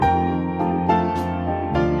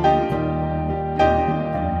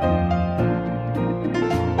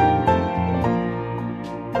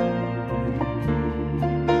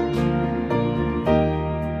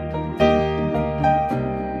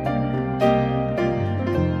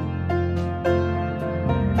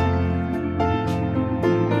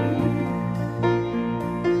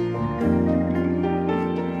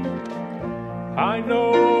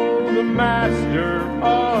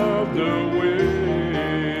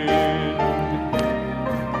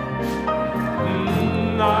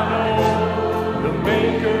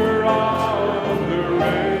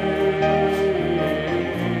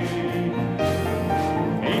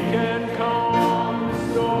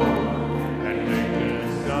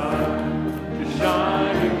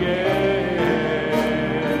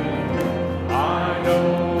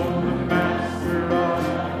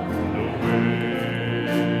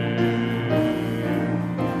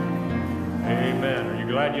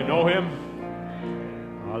You know him?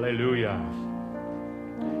 Hallelujah.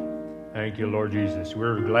 Thank you, Lord Jesus.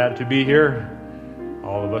 We're glad to be here.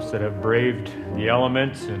 All of us that have braved the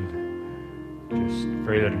elements, and just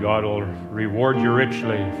pray that God will reward you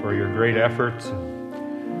richly for your great efforts.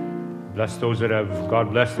 And bless those that have, God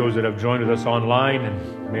bless those that have joined with us online,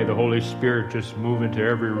 and may the Holy Spirit just move into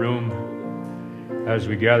every room as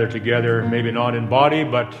we gather together, maybe not in body,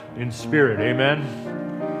 but in spirit. Amen.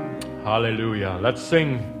 Hallelujah. Let's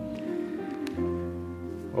sing.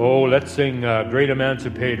 Oh, let's sing Great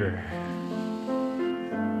Emancipator.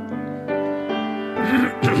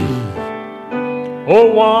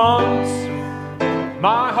 Oh, once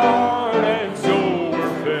my heart and soul were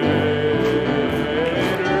fettered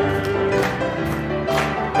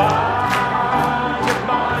by the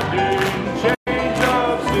binding chains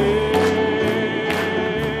of sin,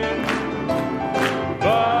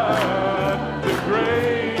 but the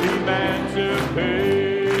great Emancipator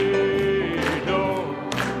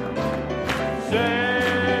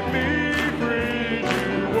set me free to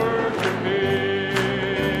worship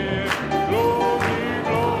Him. Glory,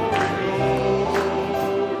 glory,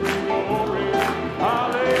 glory, glory,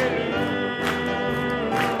 hallelujah.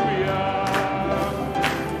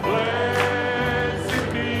 Blessed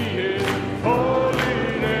be His holy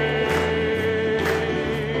name,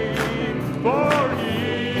 for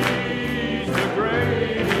He's the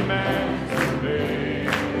great Emancipator.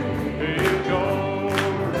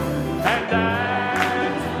 And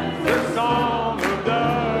that's the song of the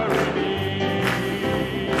redeemed.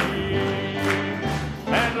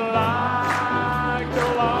 And like the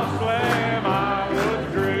lost lamb I was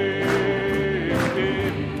drifting,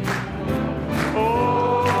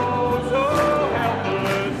 oh, so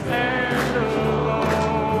helpless and alone.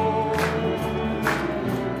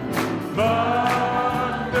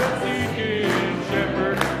 But the seeking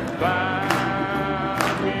shepherd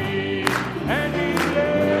found me, and He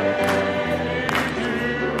led me to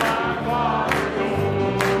my Father's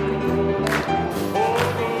home. Oh,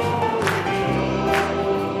 glory,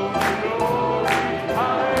 glory,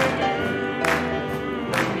 hallelujah.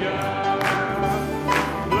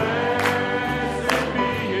 Blessed be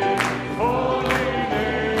His holy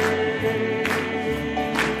name,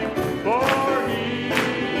 for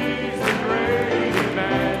He's the great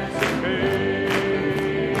Emancipator.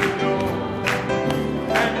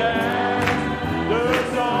 And that's the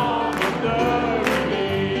song of the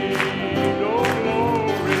redeemed. Oh,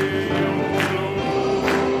 glory,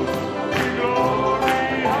 glory,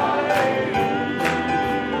 hallelujah.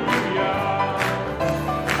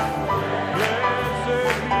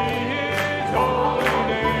 Blessed be His holy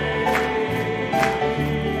name,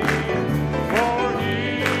 for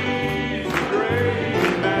He's the great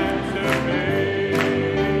Emancipator.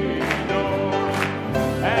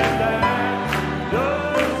 And that's the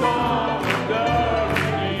song of the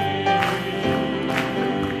redeemed.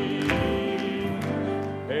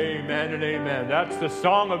 Amen and amen. That's the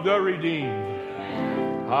song of the redeemed.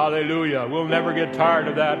 Hallelujah. We'll never get tired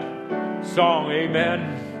of that song.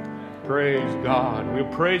 Amen. Praise God. We'll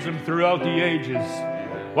praise Him throughout the ages.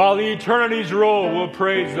 While the eternities roll, we'll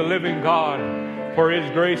praise the living God for His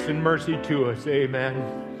grace and mercy to us. Amen.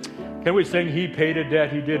 Can we sing, He paid a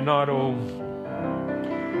debt He did not owe?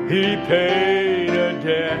 He paid a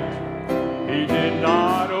debt He did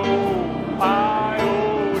not owe. I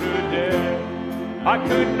owed a debt I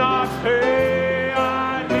could not pay.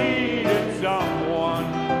 I needed someone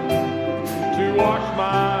to wash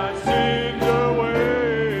my sins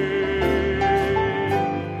away.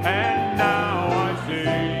 And now I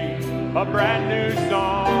sing a brand new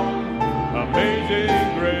song,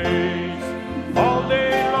 Amazing Grace. All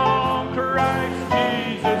day long Christ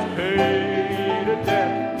Jesus paid a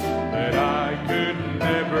debt that I could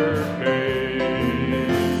never pay.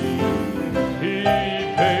 He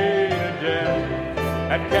paid a debt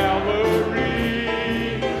at Calvary.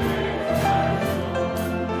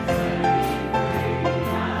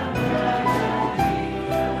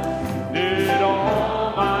 Did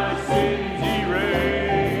all my sins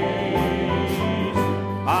erase.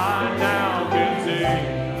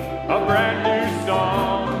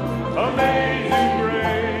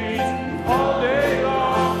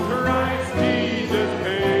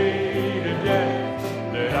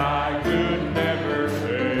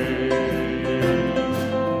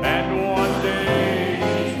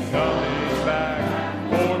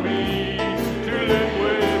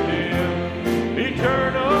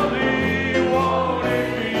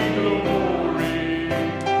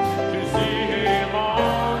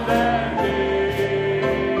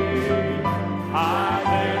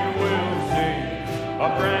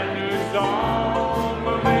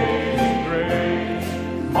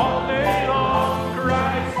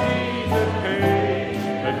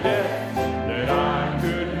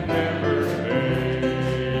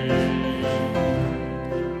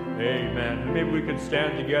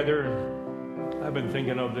 stand together. I've been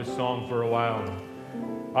thinking of this song for a while.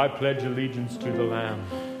 I pledge allegiance to the Lamb.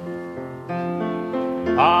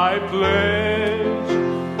 I pledge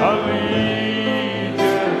allegiance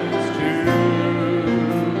to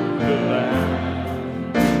the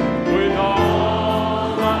Lamb with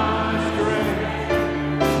all my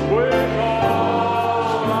strength, with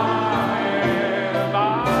all I am.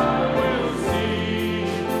 I will seek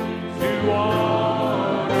to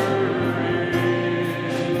honor His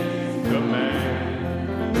command.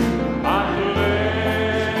 I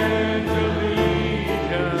pledge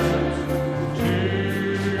allegiance to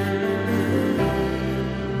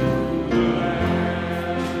the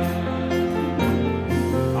Lamb.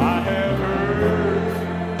 I have heard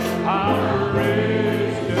how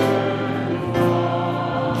Christians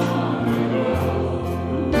long ago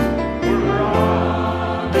were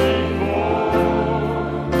brought before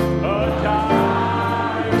a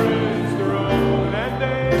tyrant's throne, and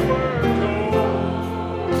they were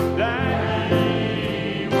told that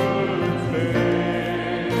He would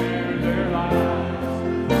spare their lives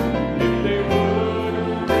if they would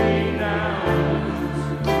renounce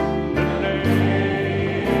the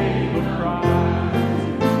name of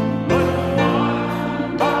Christ. But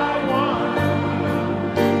one by one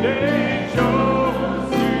they chose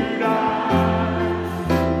to die.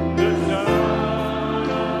 The Son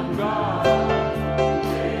of God,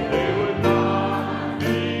 they would not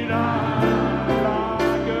deny.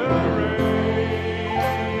 Like a great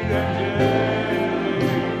angelic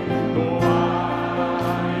choir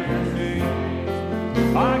sings,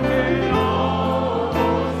 I can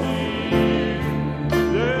almost hear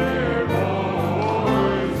their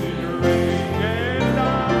voices ring, and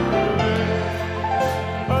I pledge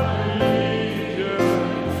allegiance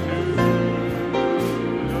to the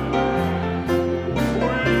Lamb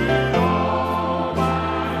with all my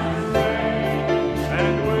strength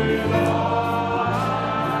and with all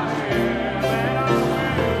I am, and I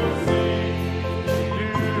will seek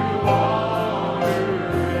to honor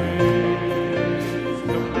His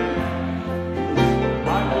command.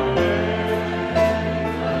 I pledge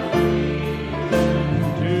allegiance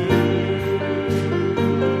to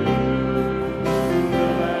the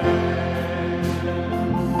Lamb.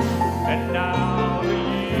 And now the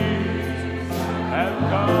years have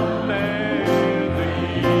come and the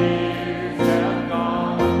years have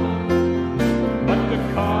gone, but the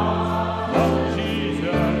cause of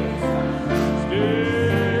Jesus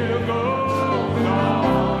still goes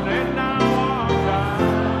on, and now our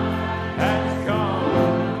time has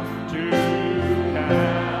come to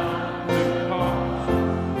count the cost,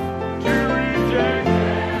 to reject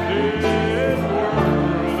this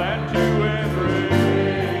world and to embrace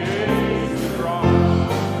the cross.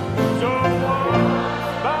 So one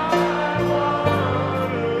by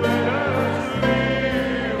one, let us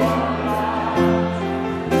live our lives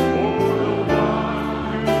for the one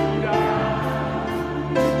who died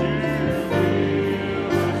to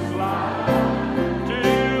give us life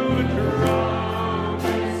till the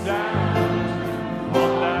trumpet sounds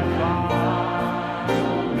on that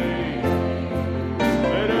final day.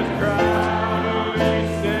 Let us proudly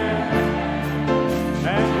stand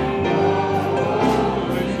and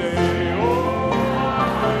boldly say, "Oh, I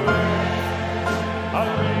pledge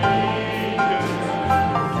allegiance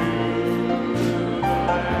to the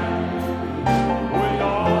Lamb with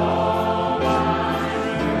all my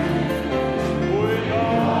strength, with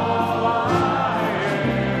all I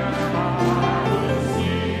am. I will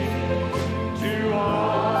seek to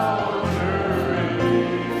honor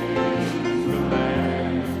His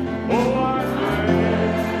command. Oh, I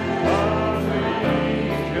pledge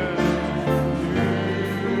allegiance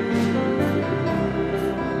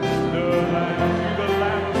to the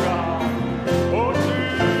Lamb of God. Oh, to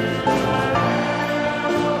the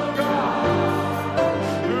Lamb of God,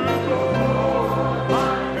 who bore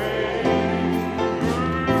my pain,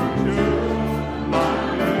 who took my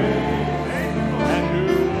place, and who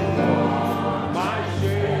wore my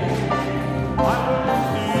shame. I will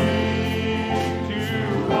seek to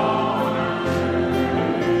honor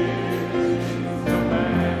His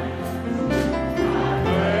command. I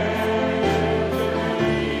pledge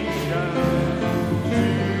allegiance to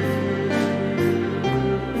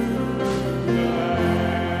the Lamb.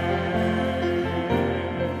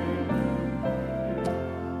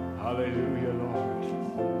 Hallelujah, Lord.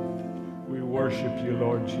 We worship you,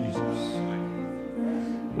 Lord Jesus.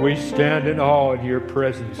 We stand in awe of your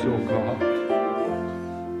presence, O God.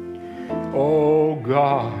 Oh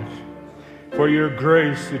God, for your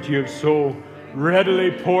grace that you have so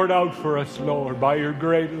readily poured out for us, Lord, by your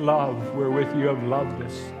great love wherewith you have loved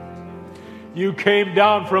us. You came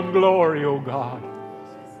down from glory, O God,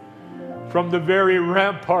 from the very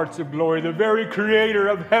ramparts of glory, the very creator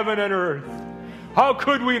of heaven and earth. How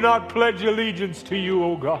could we not pledge allegiance to you,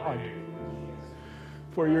 O God,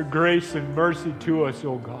 for your grace and mercy to us,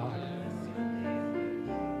 O God?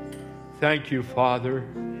 Thank you, Father.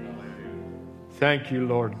 Thank you,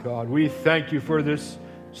 Lord God. We thank you for this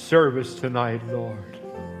service tonight, Lord.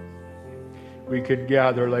 We can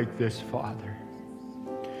gather like this, Father.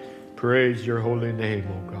 Praise your holy name,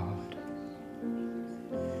 O God.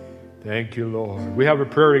 Thank you, Lord. We have a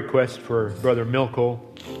prayer request for Brother Milko.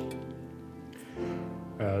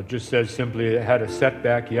 Just says simply, it had a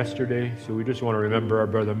setback yesterday, so we just want to remember our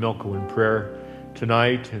Brother Milko in prayer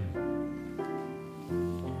tonight. And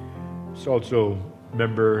also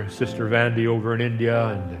remember Sister Vandy over in India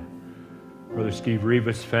and Brother Steve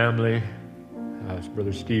Rivas' family.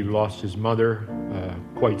 Brother Steve lost his mother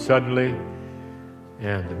quite suddenly,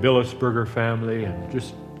 and the Billisberger family, and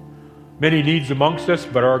just many needs amongst us,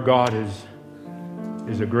 but our God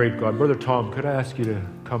is a great God. Brother Tom, could I ask you to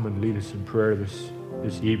come and lead us in prayer this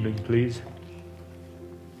evening, please?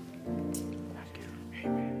 Thank you.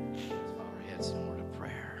 Amen. Let's bow our heads in a word of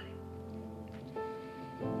prayer.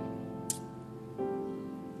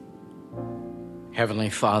 Heavenly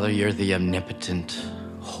Father, you're the omnipotent,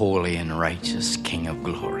 holy, and righteous King of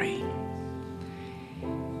glory.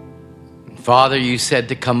 And Father, you said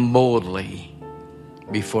to come boldly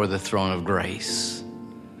before the throne of grace.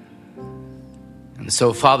 And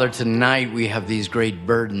so, Father, tonight we have these great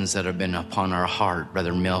burdens that have been upon our heart.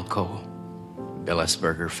 Brother Milko,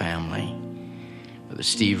 Billisberger family, Brother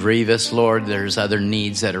Steve Rivas, Lord, there's other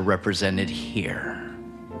needs that are represented here.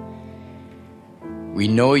 We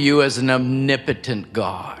know you as an omnipotent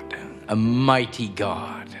God, a mighty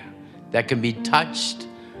God that can be touched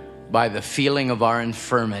by the feeling of our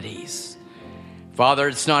infirmities. Father,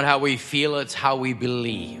 it's not how we feel, it's how we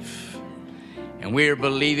believe. And we are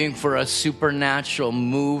believing for a supernatural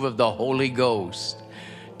move of the Holy Ghost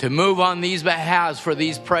to move on these behalves for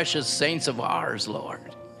these precious saints of ours, Lord.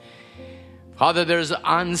 Father, there's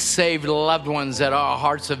unsaved loved ones that our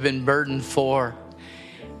hearts have been burdened for.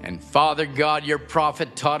 And Father God, your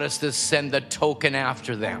prophet taught us to send the token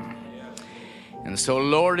after them. And so,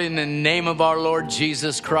 Lord, in the name of our Lord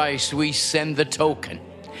Jesus Christ, we send the token.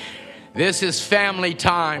 This is family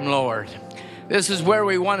time, Lord. This is where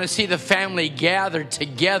we want to see the family gathered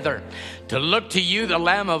together to look to you, the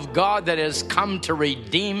Lamb of God that has come to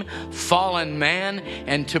redeem fallen man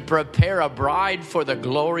and to prepare a bride for the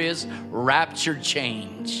glorious rapture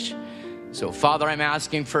change. So, Father, I'm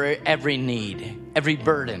asking for every need, every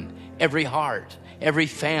burden, every heart, every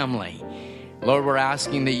family. Lord, we're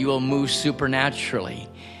asking that you will move supernaturally.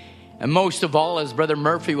 And most of all, as Brother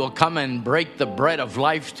Murphy will come and break the bread of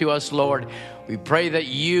life to us, Lord, we pray that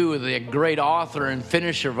you, the great author and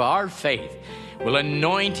finisher of our faith, will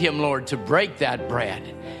anoint him, Lord, to break that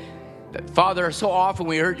bread. That, Father, so often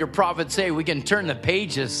we heard your prophet say we can turn the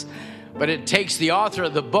pages, but it takes the author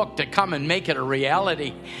of the book to come and make it a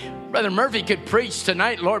reality. Brother Murphy could preach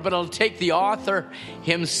tonight, Lord, but it'll take the author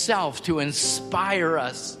himself to inspire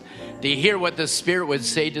us to hear what the Spirit would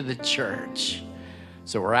say to the church.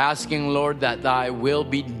 So we're asking, Lord, that thy will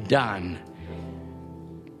be done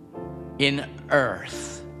in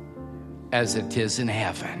earth as it is in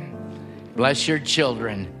heaven. Bless your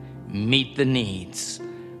children. Meet the needs.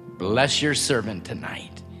 Bless your servant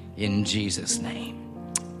tonight. In Jesus' name,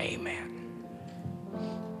 amen.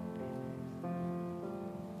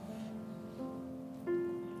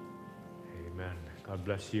 Amen. God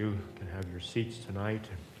bless you. You can have your seats tonight.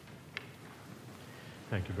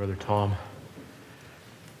 Thank you, Brother Tom.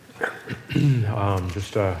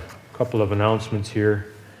 Just a couple of announcements here.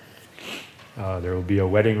 There will be a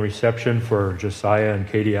wedding reception for Josiah and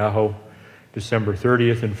Katie Aho, December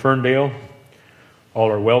 30th in Ferndale.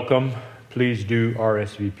 All are welcome. Please do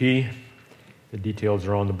RSVP. The details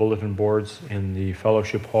are on the bulletin boards in the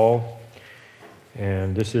fellowship hall.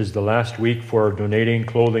 And this is the last week for donating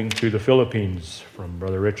clothing to the Philippines from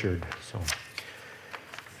Brother Richard. So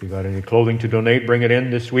if you got any clothing to donate, bring it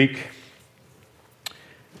in this week.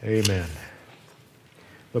 Amen.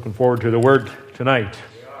 Looking forward to the word tonight.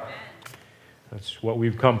 That's what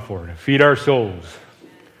we've come for, to feed our souls.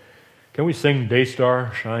 Can we sing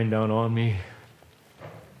Daystar, Shine Down on Me?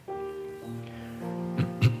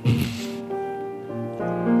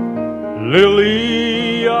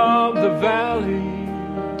 Lily of the valley,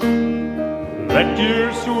 let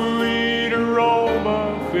your sweet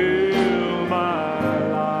aroma fill my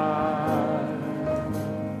life.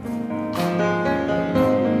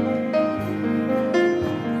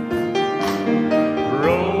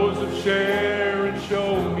 Rose of Sharon,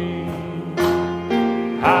 show me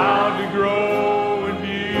how to grow in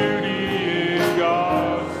beauty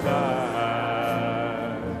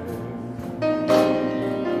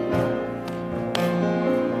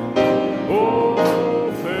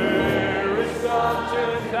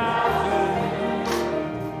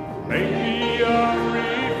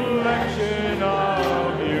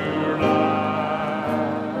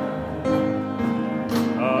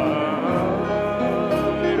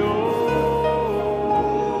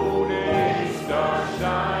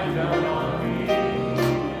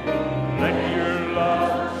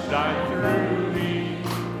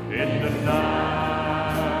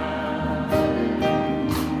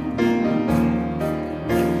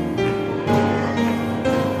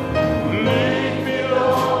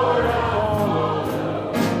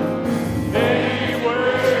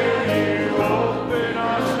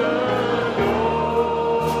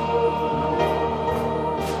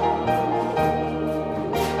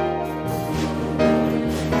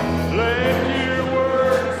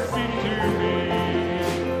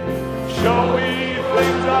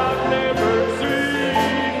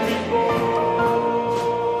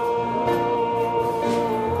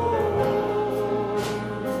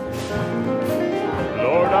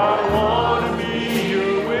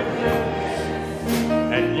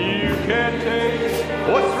can take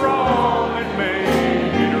what's wrong and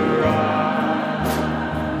make it right.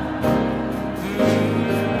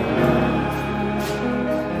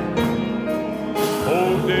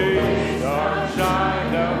 Oh, day, star,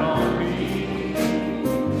 shine down on me.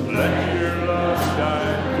 Let your love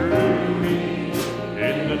shine through me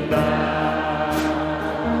in the night.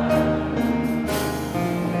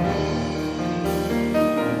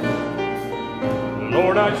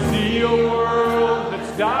 Lord, I see a world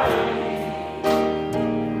that's dying,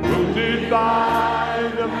 rooted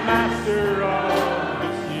by the master of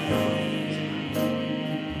the sea.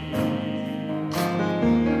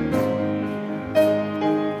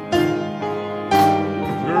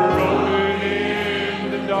 Growing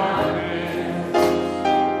in the darkness,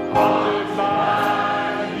 haunted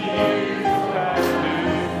by the years of past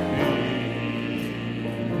defeat.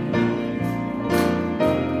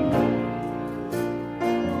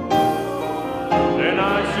 Then I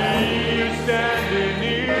see you standing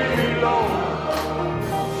near me, Lord,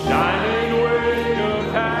 shining with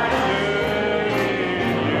compassion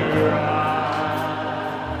in your eyes.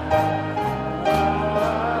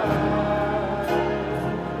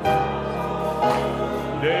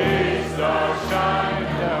 Day star, shine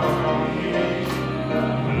down on me.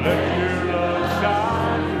 Let your love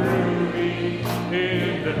shine through me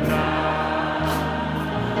in the night.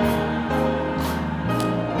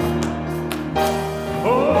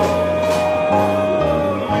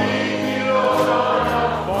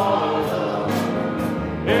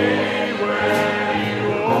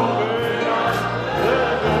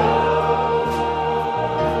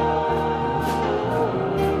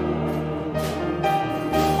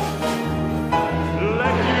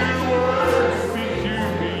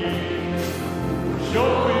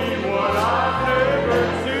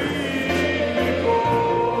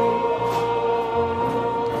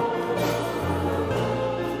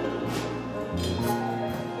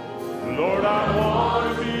 Lord, I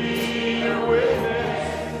want to be your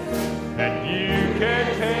witness, that you can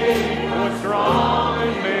take what's wrong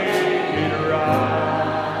and make it right.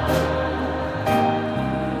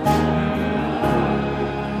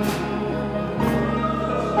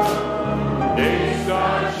 Day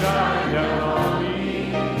star, shine down on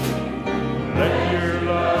me. Let your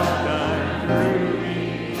love shine through me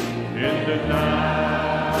in the night.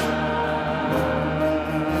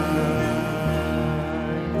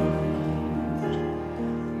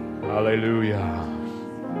 Hallelujah.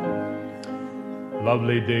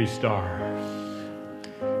 Lovely day star.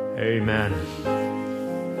 Amen.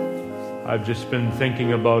 I've just been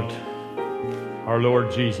thinking about our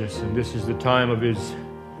Lord Jesus, and this is the time of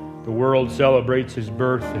the world celebrates his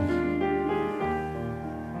birth,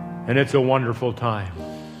 and it's a wonderful time.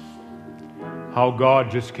 How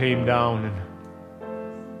God just came down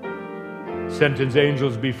and sent his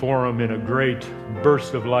angels before him in a great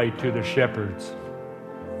burst of light to the shepherds,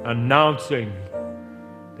 announcing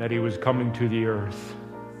that he was coming to the earth.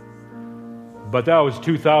 But that was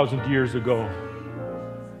 2,000 years ago.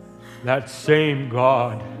 That same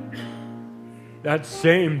God, that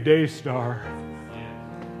same day star,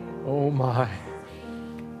 oh my,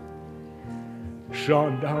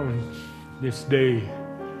 shone down this day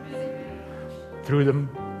through the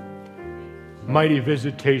mighty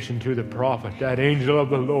visitation to the prophet, that angel of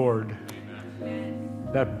the Lord,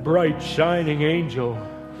 that bright shining angel.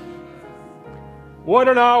 What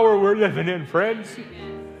an hour we're living in, friends.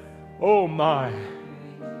 Oh my.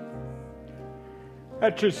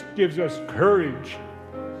 That just gives us courage.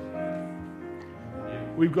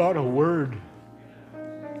 We've got a word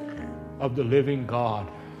of the living God,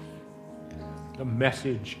 the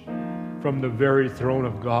message from the very throne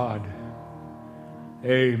of God.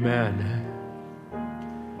 Amen.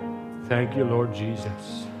 Thank you, Lord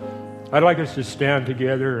Jesus. I'd like us to stand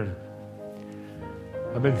together, and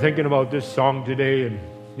I've been thinking about this song today, and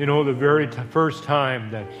you know, the very first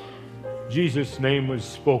time that Jesus' name was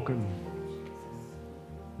spoken,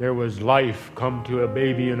 there was life come to a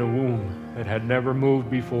baby in a womb that had never moved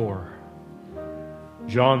before.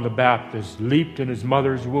 John the Baptist leaped in his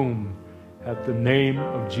mother's womb at the name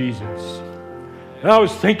of Jesus. And I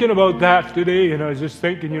was thinking about that today, and I was just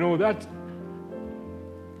thinking, you know, that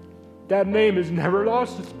name has never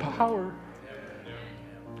lost its power.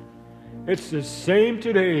 It's the same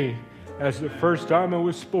today as the first time it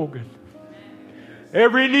was spoken.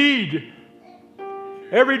 Every need,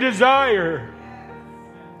 every desire,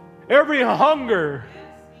 every hunger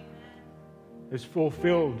is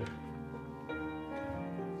fulfilled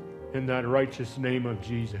in that righteous name of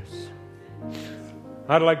Jesus.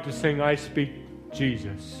 I'd like to sing I Speak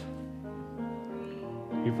Jesus.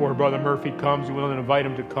 Before Brother Murphy comes, we'll invite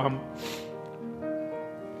him to come.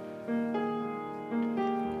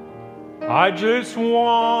 I just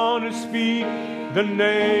want to speak the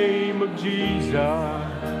name of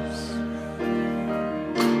Jesus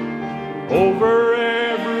over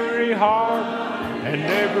every heart and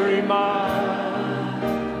every mind.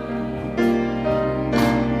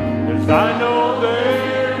 'Cause I know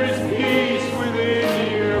there is peace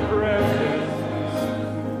within your presence.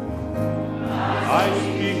 I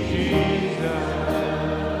speak Jesus.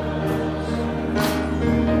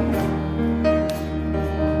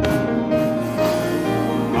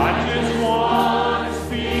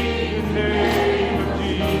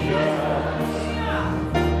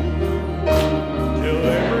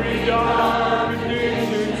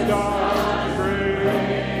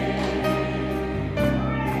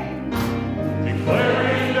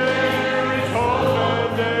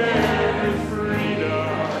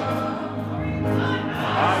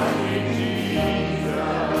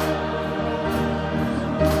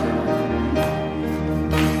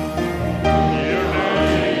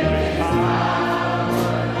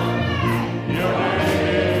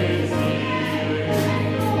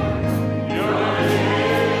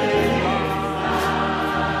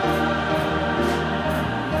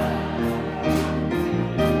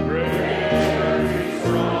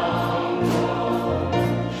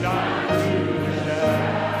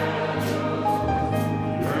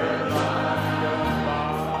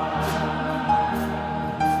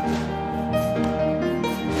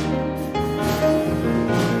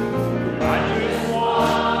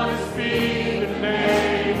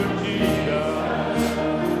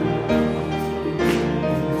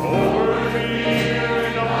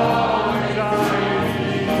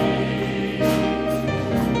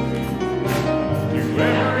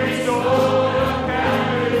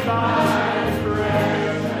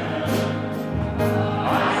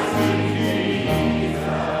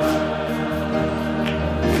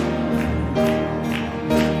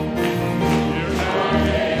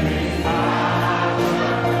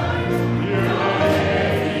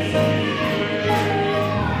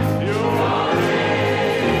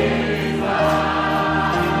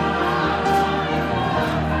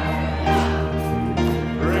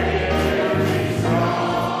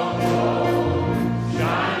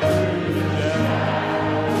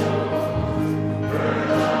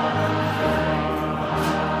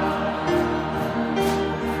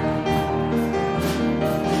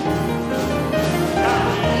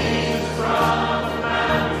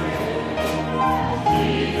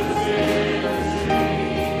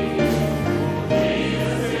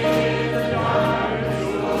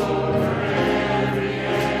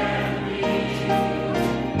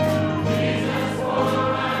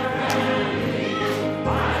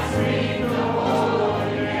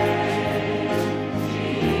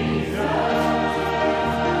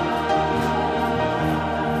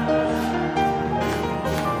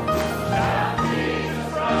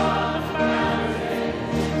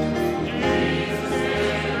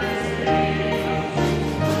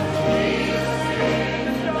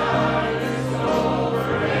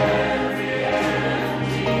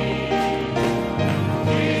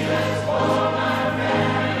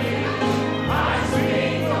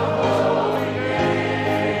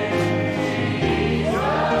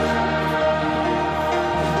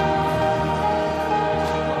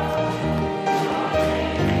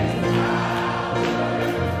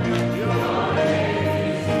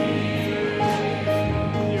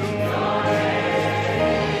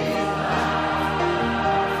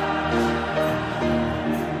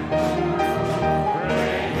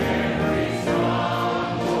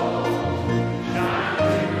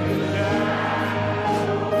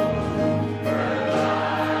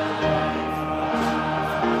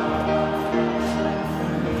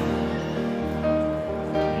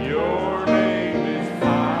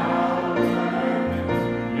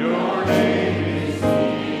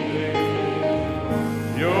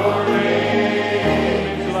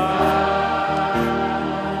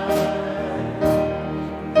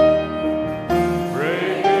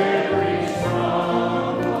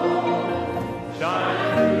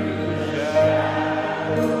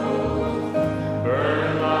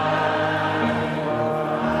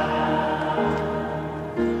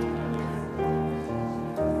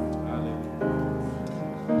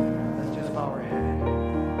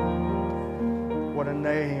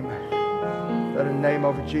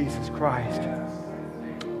 Of Jesus Christ.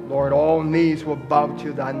 Lord, all knees will bow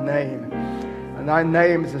to thy name. And thy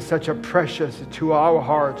name is such a precious to our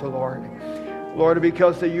heart, Lord. Lord,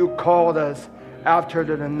 because that you called us after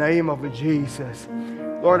the name of Jesus.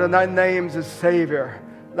 Lord, and thy name is a Savior.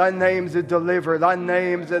 Thy name is a deliverer. Thy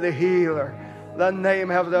name is a healer. Thy name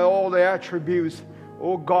have all the attributes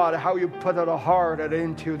Oh God, how you put our heart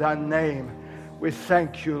into that name. We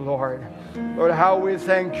thank you, Lord. Lord, how we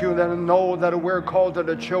thank you that know that we're called to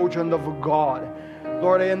the children of God.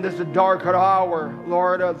 Lord, in this darker hour,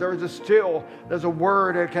 Lord, there's a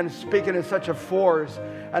word that can speak in such a force,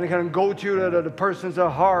 and it can go to the person's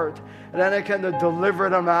heart, and then it can deliver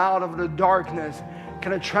them out of the darkness,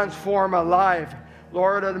 can transform a life.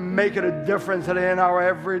 Lord, and make it a difference in our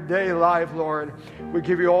everyday life, Lord. We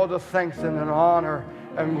give you all the thanks and an honor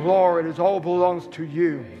and glory. It all belongs to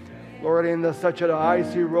you. Lord, in such an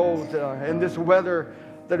icy road, in this weather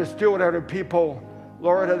that is still there to people,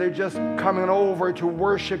 Lord, they're just coming over to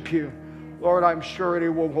worship you. Lord, I'm sure it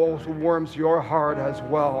will also warms your heart as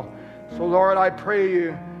well. So, Lord, I pray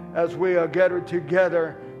you as we gather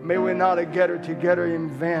together, may we not gather together in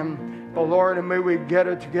vain, but Lord, may we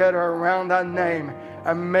gather together around that name.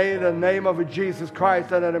 And may the name of Jesus Christ,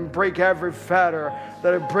 that it break every fetter,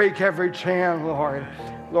 that it break every chain, Lord.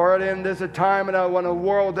 Lord, in this time when a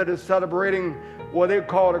world that is celebrating what they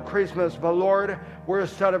call a Christmas, but Lord, we're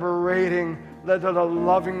celebrating that the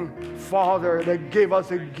loving Father that gave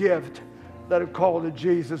us a gift that is called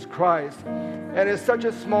Jesus Christ. And it's such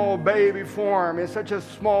a small baby form. It's such a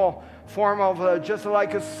small form of just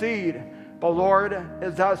like a seed. But Lord,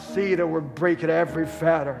 it's that seed that will break every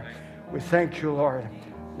fetter. We thank you, Lord.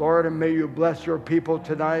 Lord, and may you bless your people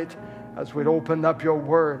tonight as we open up your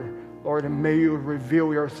word. Lord, and may you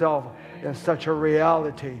reveal yourself in such a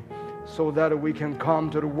reality so that we can come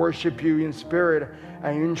to worship you in spirit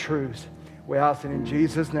and in truth. We ask it in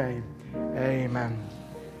Jesus' name. Amen.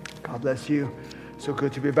 God bless you. So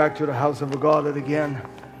good to be back to the house of God again.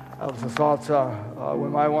 I was thought we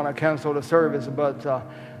might want to cancel the service, but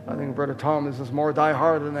I think Brother Thomas is more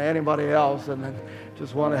diehard than anybody else, and I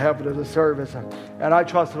just want to help with the service. And I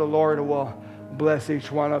trust the Lord will bless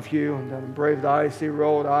each one of you and then brave the icy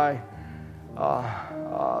road.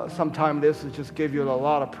 Sometimes this will just give you a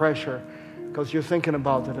lot of pressure because you're thinking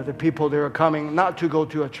about it. The people that are coming not to go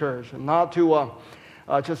to a church, and not to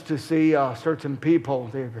just to see certain people.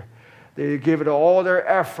 They give it all their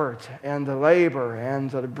effort and the labor and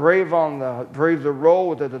the brave the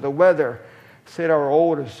road, the weather. See our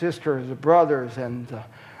older sisters, brothers, and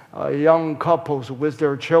young couples with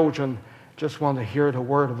their children just want to hear the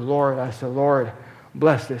word of the Lord. I say, Lord,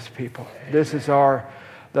 bless this people. This is that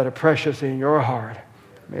are precious in your heart.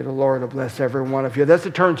 May the Lord bless every one of you. Let's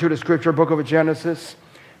turn to the scripture, book of Genesis.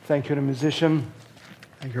 Thank you, the musician.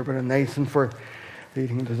 Thank you, Brother Nathan, for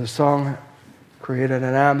leading to the song. Created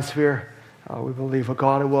an atmosphere. We believe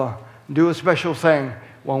God will do a special thing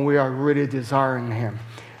when we are really desiring Him.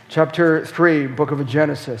 Chapter 3, book of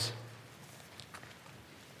Genesis.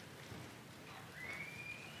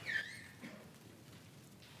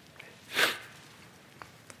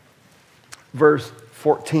 Verse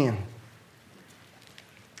 14.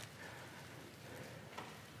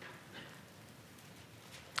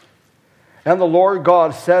 And the Lord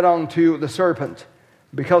God said unto the serpent,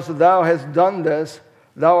 because thou hast done this,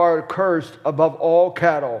 thou art cursed above all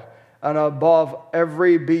cattle, and above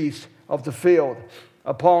every beast of the field.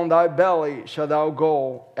 Upon thy belly shalt thou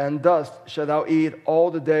go, and dust shalt thou eat all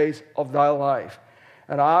the days of thy life.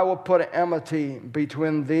 And I will put enmity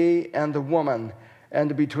between thee and the woman,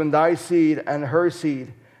 and between thy seed and her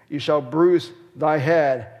seed. You shall bruise thy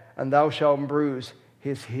head, and thou shalt bruise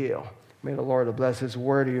his heel. May the Lord bless His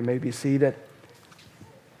word. You may be seated.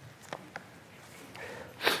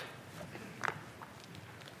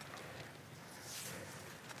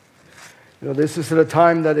 You know, this is the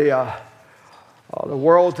time that the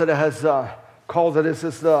world that has called it. This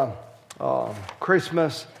is the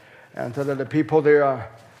Christmas, and that the people there.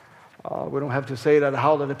 We don't have to say that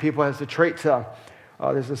how that the people has to treat.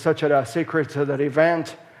 This is such a secret to that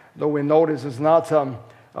event. Though we know this is not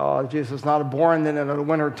Jesus is not born in the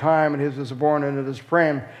winter time, and He was born in the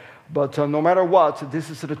spring. But no matter what, this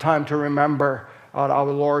is the time to remember our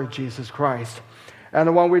Lord Jesus Christ.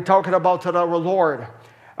 And when we're talking about our Lord,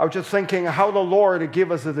 I was just thinking how the Lord gave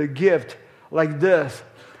us the gift like this,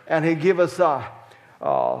 and He gave us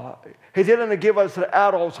He didn't give us an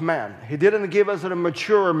adult man. He didn't give us a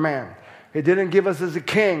mature man. He didn't give us as a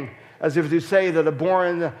king, as if to say that a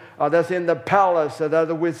born that's in the palace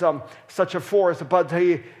that with such a force, but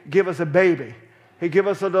He gave us a baby. He gave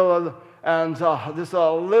us this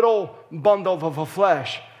little bundle of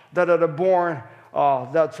flesh that are born.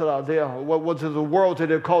 That's what was the world that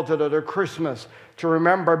they called it the Christmas to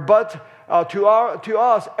remember. But to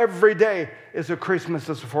us, every day is a Christmas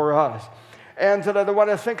for us. And when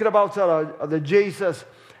I'm thinking about the Jesus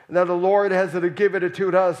that the Lord has given it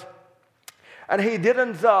to us, and He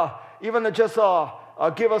didn't even just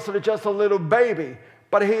give us just a little baby,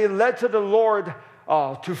 but He led to the Lord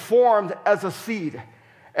to form as a seed.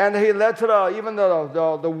 And he let even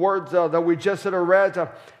the words that we just read,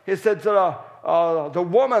 he said the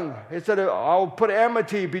woman, he said, I'll put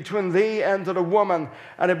enmity between thee and the woman,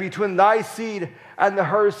 and between thy seed and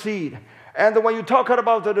her seed. And when you talk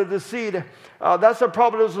about the seed, that's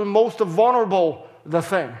probably the most vulnerable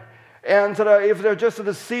thing. And if they're just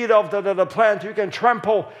the seed of the plant, you can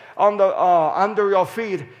trample on under your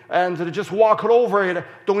feet and just walk over it,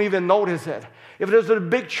 don't even notice it. If there's a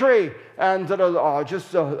big tree and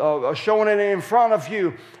just showing it in front of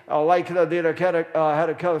you, like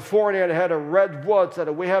had California, it had a redwoods,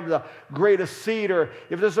 and we have the greatest cedar.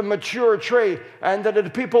 If there's a mature tree, and the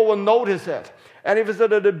people will notice it. And if it's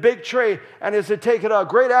the big tree, and it's taking a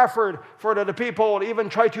great effort for the people to even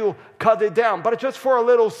try to cut it down, but just for a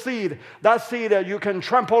little seed, that seed you can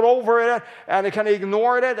trample over it, and you can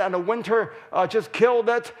ignore it, and the winter just killed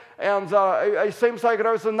it, and it seems like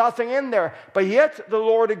there's nothing in there. But yet the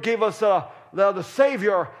Lord gave us the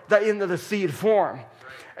Savior that in the seed form.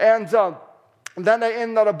 And then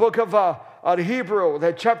in the book of the Hebrew,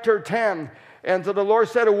 the chapter 10, and the Lord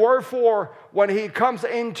said, wherefore, when he comes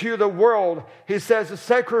into the world, he says,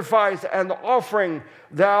 sacrifice and offering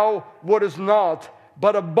thou wouldest not,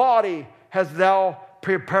 but a body hast thou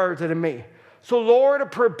prepared to me. So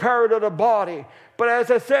Lord prepared the body. But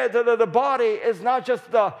as I said, the body is not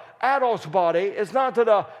just the adult's body, it's not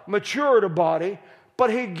the mature body,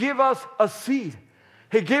 but he gave us a seed.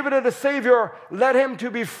 He gave it to the Savior, let him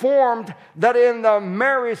to be formed, that in the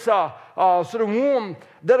Mary's sort of womb,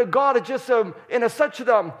 that God just in such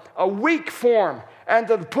a weak form, and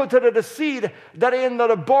to put it in the seed that in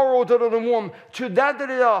the borrowed to the womb, to that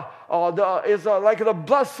is like the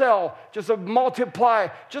blood cell, just multiply,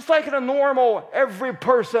 just like in a normal every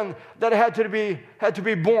person that had to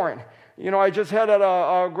be born. You know, I just had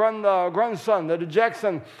a grandson, the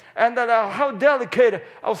Jackson, and how delicate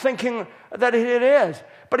I was thinking that it is.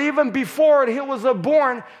 But even before he was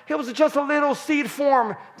born, he was just a little seed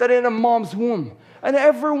form that in a mom's womb. And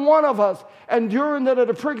every one of us, and during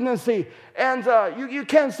the pregnancy, and you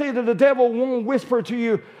can't say that the devil won't whisper to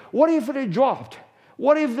you, what if it dropped?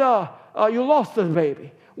 What if you lost the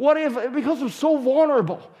baby? What if, because it's so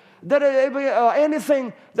vulnerable, that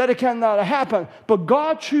anything that it cannot happen. But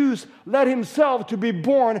God chose let himself to be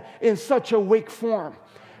born in such a weak form.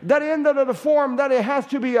 That in the form that it has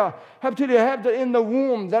to be in the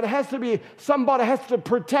womb, that it has to be, somebody has to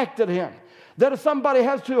protect him. That somebody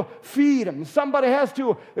has to feed him. Somebody has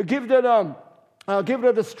to give it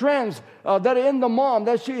the strength that in the mom,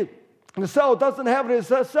 that the cell doesn't have it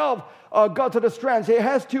itself got to the strength. It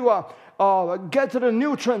has to get to the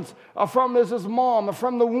nutrients from his mom,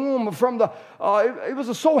 from the womb, it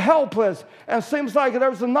was so helpless, and seems like there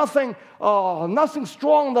was nothing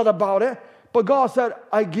strong about it. But God said,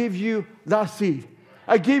 I give you that seed.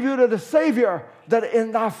 I give you the Savior that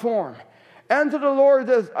in that form. And to the Lord,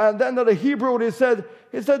 and then to the Hebrew, he said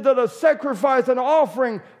that a sacrifice and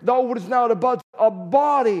offering thou wouldst not, but a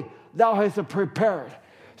body thou hast prepared.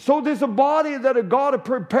 So there's a body that God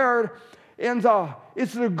prepared, and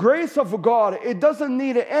it's the grace of God. It doesn't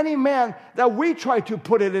need any man that we try to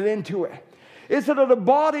put it into it. It's the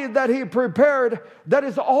body that he prepared that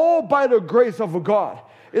is all by the grace of God.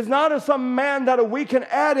 It's not some man that we can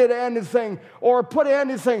add it anything or put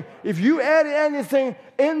anything. If you add anything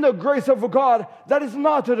in the grace of God, that is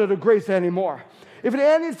not the grace anymore. If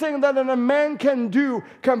anything that a man can do,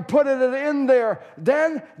 can put it in there,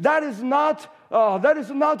 then that is not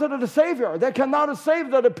the Savior. That cannot save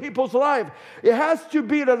the people's life. It has to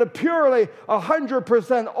be that purely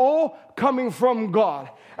 100% all coming from God.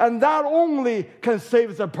 And that only can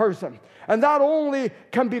save the person. And that only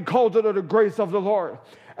can be called the grace of the Lord.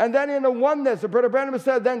 And then in the oneness, Brother Branham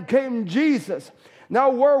said, then came Jesus. Now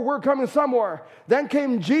we're coming somewhere. Then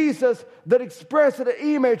came Jesus that expressed the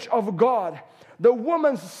image of God. The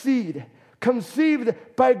woman's seed, conceived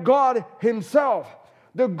by God himself.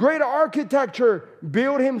 The great architecture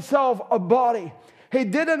built himself a body. He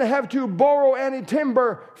didn't have to borrow any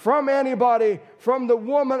timber from anybody, from the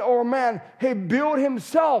woman or man. He built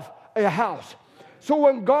himself a house. So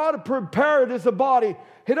when God prepared this body,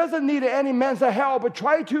 he doesn't need any man's help, but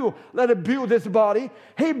try to let it build this body.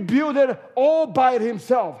 He built it all by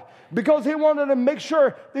himself because he wanted to make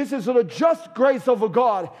sure this is the just grace of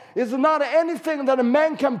God. It's not anything that a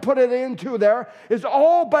man can put it into there. It's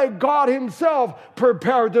all by God himself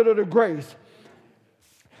prepared the grace.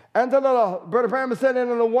 And Brother Branham said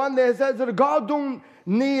in the one day, he says that God don't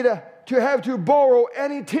need to have to borrow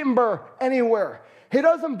any timber anywhere. He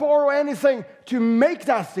doesn't borrow anything to make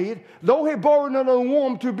that seed, though he borrowed in the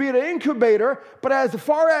womb to be the incubator. But as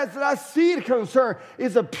far as that seed is concerned,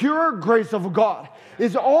 it's a pure grace of God.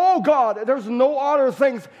 It's all God. There's no other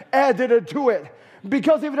things added to it.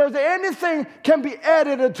 Because if there's anything can be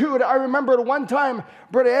added to it, I remember one time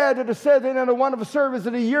Brother Ed said in one of the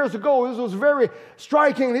services years ago, this was very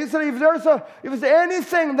striking. He said, if there's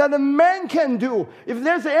anything that a man can do, if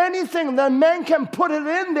there's anything that man can put it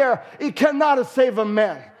in there, it cannot save a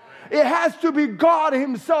man. It has to be God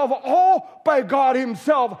himself, all by God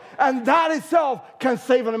himself. And that itself can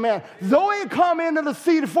save a man. Though it come into the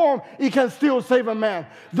seed form, it can still save a man.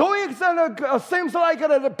 Though it seems like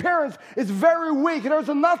the appearance is very weak, there's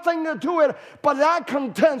nothing to it, but that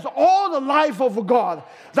contains all the life of God.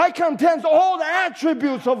 That contains all the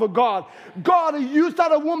attributes of God. God used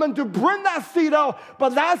that woman to bring that seed out,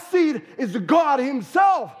 but that seed is God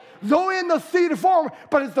himself. Though in the seed form,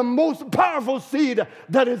 but it's the most powerful seed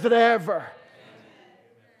that is ever.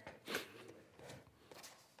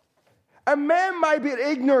 A man might be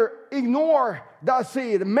ignore that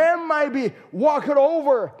seed. Man might be walking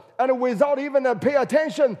over and without even pay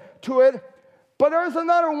attention to it. But there's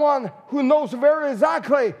another one who knows very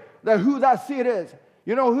exactly who that seed is.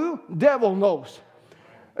 You know who? Devil knows.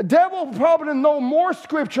 The devil probably know more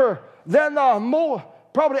scripture than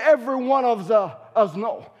probably every one of us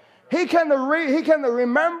know. He can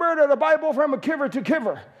remember the Bible from cover to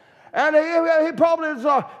cover. And he probably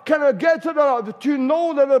can get to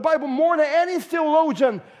know the Bible more than any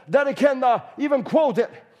theologian that he can even quote it.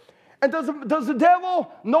 And does the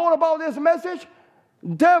devil know about this message?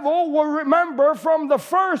 Devil will remember from the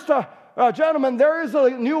first gentleman, there is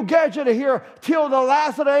a new gadget here till the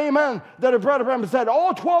last amen that Brother Branham said.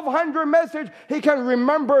 All 1,200 message, he can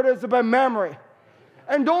remember this by memory.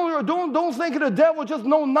 And don't think the devil just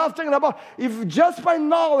knows nothing about. If just by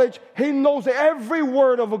knowledge, he knows every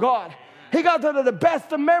word of God. He got the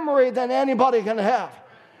best memory than anybody can have.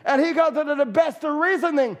 And he got the best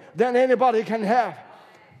reasoning than anybody can have.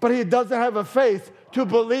 But he doesn't have a faith to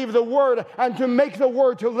believe the word and to make the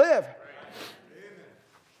word to live.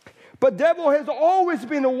 But devil has always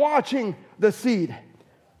been watching the seed.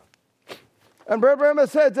 And Brother Branham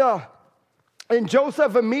said, in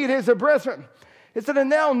Joseph meet his brethren. He said, and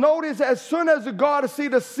now notice as soon as God see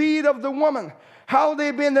the seed of the woman, how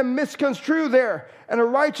they've been misconstrued there, and the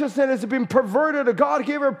righteousness has been perverted. God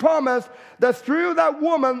gave a promise that through that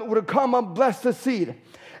woman would come a blessed seed.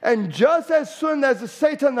 And just as soon as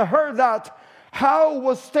Satan heard that, who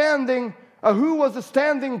was standing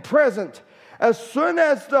present? As soon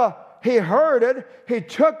as he heard it, he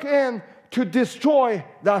took in to destroy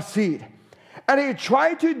that seed. And he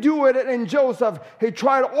tried to do it in Joseph. He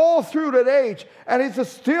tried all through that age. And it's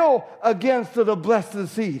still against the blessed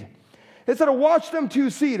seed. He said, watch them two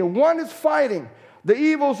seed. One is fighting. The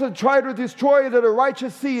evils that tried to destroy the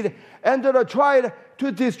righteous seed. And that tried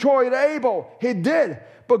to destroy Abel. He did.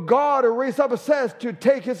 But God raised up a Seth to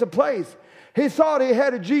take his place. He thought he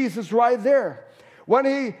had Jesus right there. When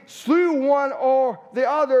he slew one or the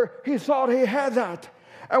other, he thought he had that.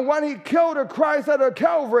 And when he killed Christ at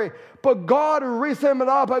Calvary, but God raised him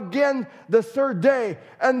up again the third day.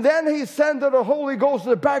 And then he sent the Holy Ghost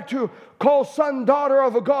back to call son, daughter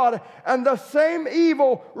of God. And the same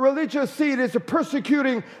evil religious seed is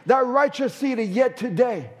persecuting that righteous seed yet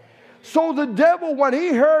today. So the devil, when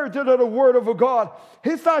he heard the word of God,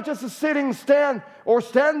 he's not just standing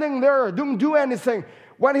there, don't do anything.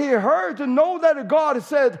 When he heard to know that God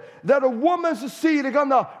said that a woman's seed is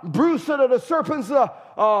gonna bruise the serpent's the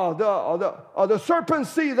serpent's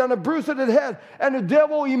seed and bruise his head, and the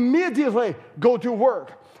devil immediately go to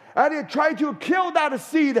work. And he tried to kill that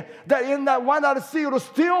seed, that seed was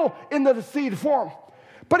still in the seed form.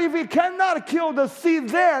 But if he cannot kill the seed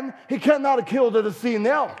then, he cannot kill the seed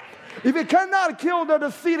now. If he cannot kill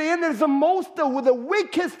the seed in the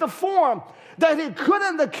weakest form, that he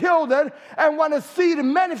couldn't have killed it, and when the seed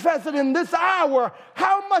manifested in this hour,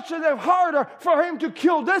 how much is it harder for him to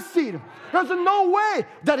kill this seed? There's no way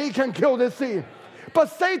that he can kill this seed.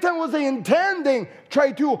 But Satan was intending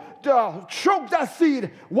try to choke that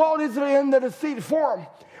seed while it's in the seed form.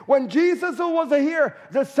 When Jesus was here,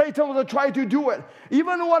 the Satan was trying to do it.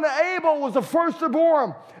 Even when Abel was the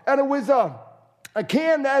firstborn, and it was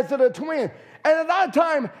Cain as the twin. And at that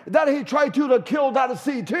time, that he tried to kill that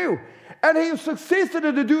seed too. And he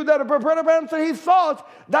succeeded to do that. But Brother Branham said he thought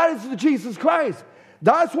that is Jesus Christ.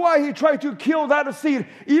 That's why he tried to kill that seed,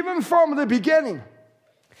 even from the beginning.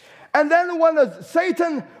 And then when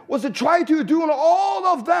Satan was trying to do all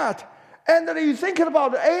of that, and then he's thinking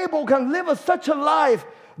about Abel can live such a life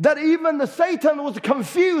that even the Satan was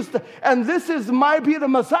confused, and this might be the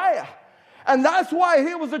Messiah. And that's why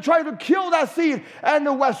he was trying to kill that seed. And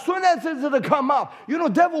as soon as it's to come up,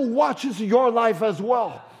 devil watches your life as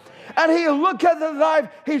well. And he look at the life,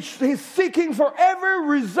 he's seeking for every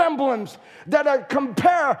resemblance that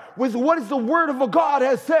compare with what is the word of God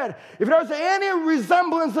has said. If there's any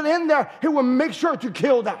resemblance in there, he will make sure to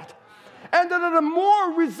kill that. And the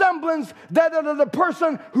more resemblance that the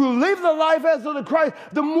person who lived the life as of the Christ,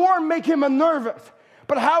 the more make him nervous.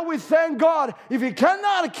 But how we thank God, if he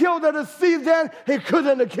cannot kill the seed then, he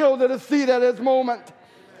couldn't kill the seed at this moment.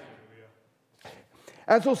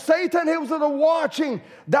 And so Satan, he was watching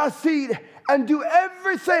that seed and do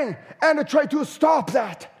everything and try to stop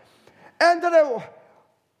that. And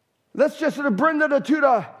let's just bring it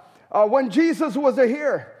to when Jesus was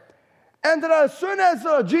here. And as soon as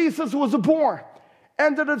Jesus was born,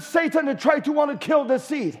 and Satan tried to want to kill the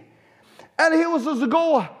seed. And he was to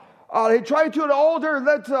go, he tried to order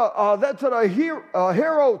that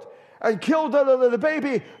Herod and kill the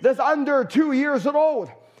baby that's under 2 years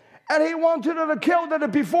old. And he wanted to kill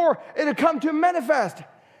that before it come to manifest.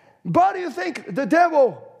 But you think the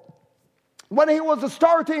devil, when Jesus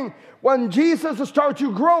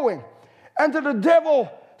started growing, and the devil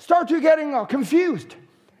started getting confused.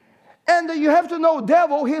 And you have to know,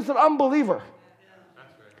 devil, he's an unbeliever.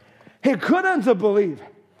 He couldn't believe.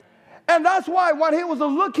 And that's why when he was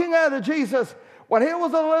looking at Jesus, when he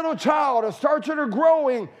was a little child, started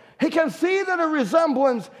growing, he can see that a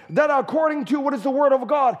resemblance that according to what is the word of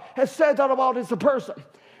God has said that about this person.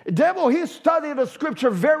 The devil, he studied the scripture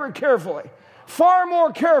very carefully. Far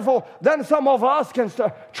more careful than some of us can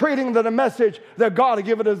start treating the message that God has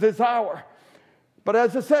given us this hour. But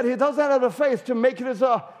as I said, he doesn't have the faith to make this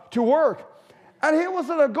to work. And he was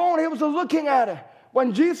going, he was looking at it.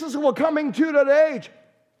 When Jesus was coming to that age,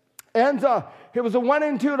 and he was went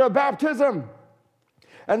into the baptism,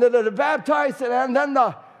 and then the baptized, and then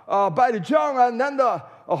by the John, and then the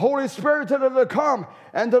Holy Spirit to come,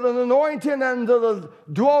 and the anointing, and the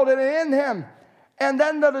dwelt in him. And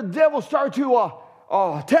then the devil started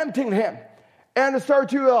to tempting him, and start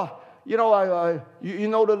to you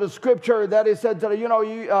know the scripture that it said that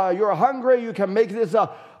you're hungry, you can make this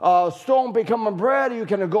stone become a bread, you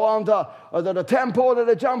can go on the temple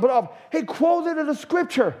and jump it off. He quoted the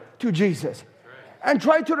scripture to Jesus and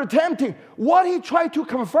tried to tempt him. What he tried to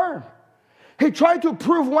confirm, he tried to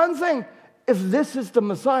prove one thing: if this is the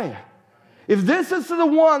Messiah, if this is the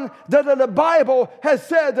one that the Bible has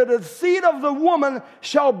said that the seed of the woman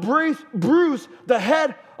shall bruise the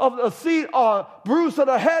head of the seed, bruise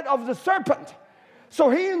the head of the serpent.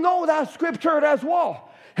 So he know that scripture as well.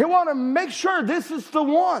 He want to make sure this is the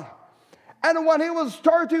one. And when he was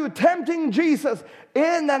starting tempting Jesus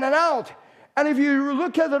in and out, and if you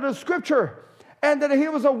look at the scripture, and then he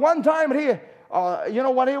was one time when he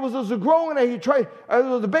was growing, he tried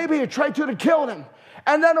the baby, he tried to kill him.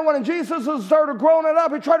 And then when Jesus started growing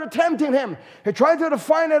up, he tried to tempt him. He tried to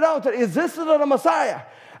find it out, that is this the Messiah?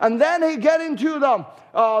 And then he get into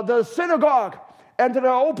the synagogue, and then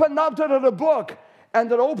opened up to the book, and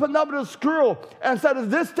then opened up the scroll, and said,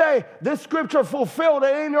 this day, this scripture fulfilled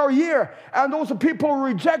in your year. And those people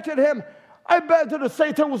rejected him. I bet that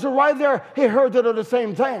Satan was right there. He heard it the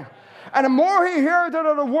same thing. And the more he heard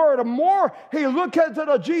the word, the more he looked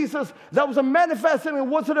at Jesus that was manifesting and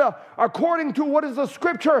was according to what is the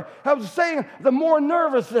scripture I was saying, the more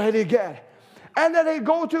nervous that he get. And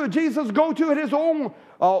then Jesus go to his own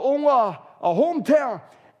hometown.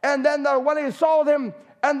 And then when he saw them,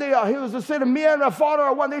 and he was saying, me and my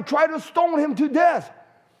father, when they tried to stone him to death.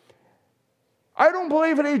 I don't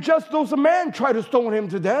believe that those men tried to stone him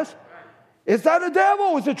to death. Is that the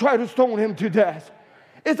devil who tried to stone him to death?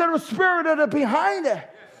 Is there a spirit that is behind it?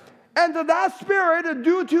 And that spirit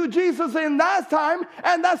do to Jesus in that time,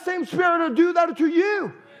 and that same spirit will do that to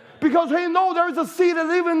you. Because he knows there is a seed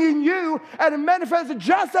living in you, and it manifests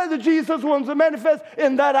just as Jesus wants to manifest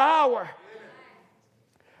in that hour.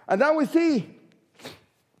 And then we see,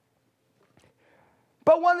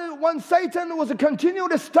 but when Satan was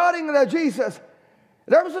continually studying Jesus,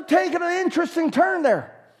 there was taking an interesting turn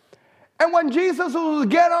there. And when Jesus was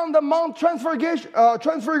get on the Mount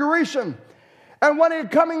Transfiguration, and when he's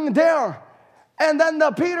coming down, and then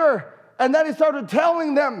Peter, and then he started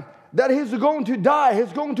telling them that he's going to die,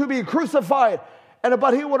 he's going to be crucified,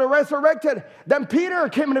 but he would have resurrected. Then Peter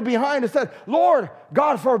came in behind and said, Lord,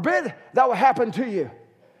 God forbid that will happen to you.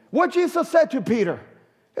 What Jesus said to Peter,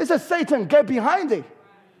 he said, Satan, get behind thee.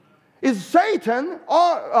 Is Satan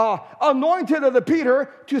anointed the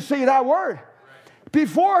Peter to say that word?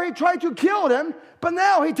 Before he tried to kill him, but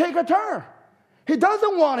now he take a turn. He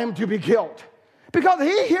doesn't want him to be killed because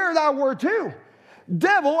he hear that word too.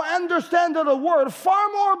 devil understands the word far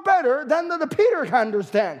more better than the Peter can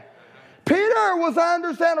understand. Peter was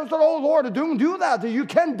understanding, said, oh Lord, don't do that. You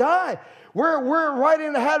can't die. We're right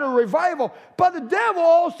in the head of revival. But the devil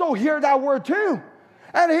also hears that word too.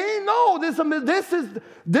 And he knows this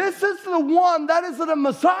is the one that is the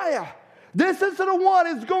Messiah. This is the one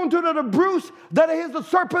is going to the bruise that is the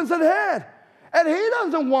serpent's head. And he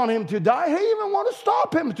doesn't want him to die. He even wants to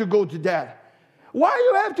stop him to go to death. Why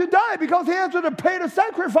you have to die? Because he has to pay the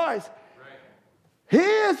sacrifice. Right. He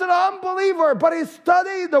is an unbeliever, but he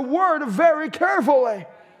studied the word very carefully.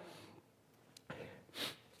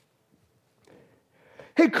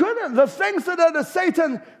 He couldn't, the things that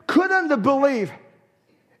Satan couldn't believe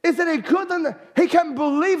is that he can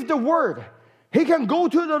believe the word. He can go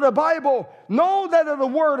to the Bible, know that the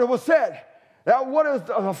word was said. That what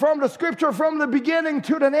is from the scripture from the beginning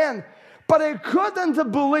to the end. But he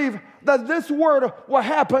couldn't believe that this word what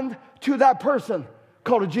happened to that person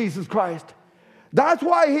called Jesus Christ. That's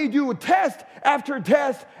why he do test after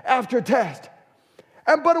test after test.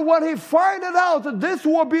 But when he find it out that this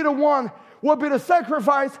will be the one, will be the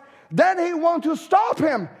sacrifice, then he want to stop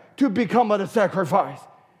him to become the sacrifice.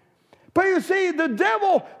 But you see, the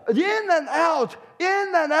devil, in and out,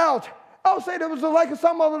 I'll say there was like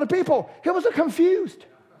some of the people, he was confused.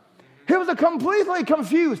 He was completely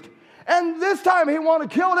confused. And this time he want to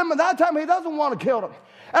kill them, and that time he doesn't want to kill them.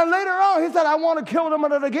 And later on he said, I want to kill them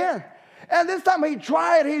again. And this time he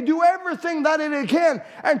do everything that he can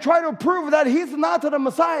and try to prove that he's not the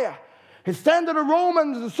Messiah. He sent the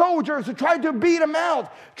Roman soldiers to try to beat him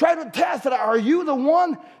out, try to test it. Are you the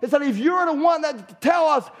one? He said, if you're the one that tell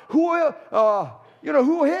us who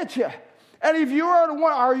hit you. And if you are the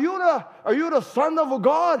one, are you the Son of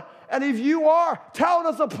God? And if you are, tell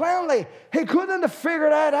us plainly. He couldn't figure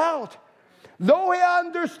that out. Though he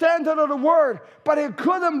understood the word, but he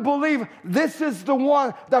couldn't believe this is the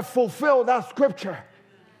one that fulfilled that scripture.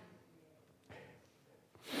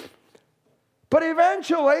 But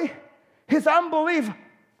eventually, his unbelief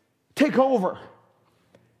take over.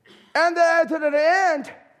 And at the end,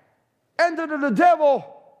 entered the devil,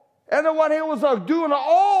 and then when he was doing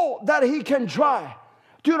all that he can try,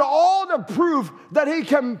 doing all the proof that he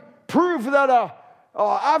can prove that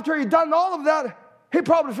after he done all of that, he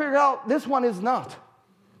probably figured out this one is not.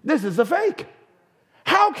 This is a fake.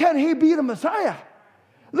 How can he be the Messiah?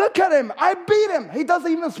 Look at him. I beat him. He doesn't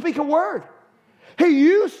even speak a word. He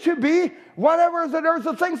used to be, whatever there's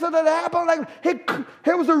the things that happened, like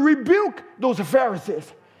he was a rebuke those Pharisees.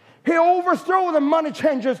 He overthrew the money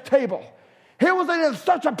changers' table. He was in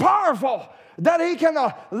such a powerful that he can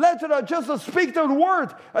just speak the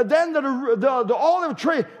word. Then the olive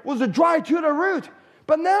tree was dry to the root.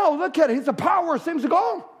 But now look at it. His power seems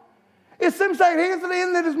gone. It seems like he's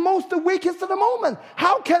in his most weakest of the moment.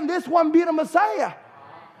 How can this one be the Messiah?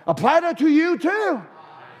 Apply that to you too.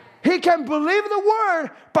 He can believe the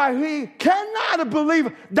word, but he cannot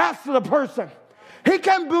believe that's the person. He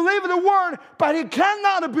can believe the word, but he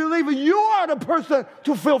cannot believe you are the person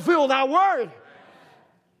to fulfill that word.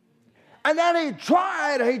 And then he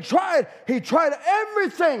tried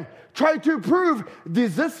everything, tried to prove,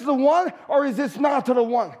 is this the one or is this not the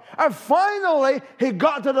one? And finally, he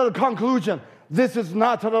got to the conclusion, this is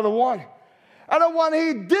not the one. And when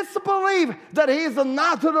he disbelieved that he is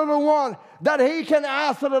not the one, that he can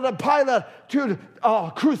ask the Pilate to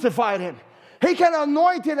crucify him. He can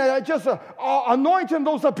anoint him, anointing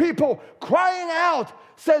those people, crying out,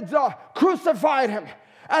 said, crucify him.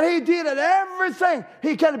 And he did everything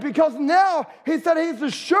he can, because now he said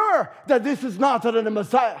he's sure that this is not the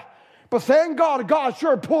Messiah. But thank God, God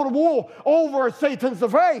sure pulled the wool over Satan's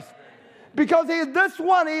face. Because this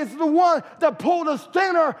one is the one that pulled the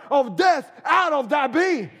stinger of death out of that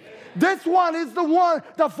bee. This one is the one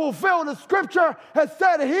that fulfilled the scripture has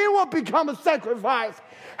said he will become a sacrifice.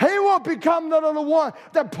 He will become the one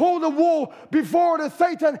that pulled the wool before the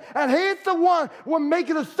Satan. And he's the one who will make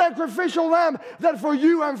it a sacrificial lamb that for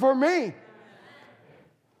you and for me.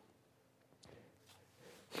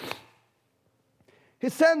 He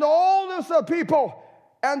sent all those people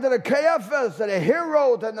and the Caiaphas and the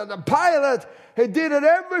Herod and the Pilate. He did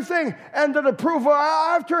everything and the proof.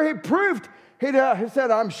 After he proved, he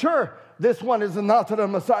said, I'm sure this one is not the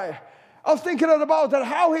Messiah. I was thinking about that,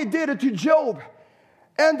 how he did it to Job.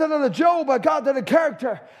 And then Job got the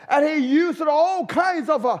character, and he used all kinds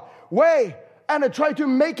of a way and tried to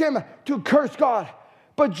make him to curse God.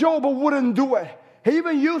 But Job wouldn't do it. He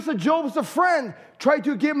even used Job's friend, tried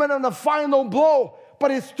to give him the final blow,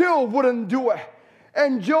 but he still wouldn't do it.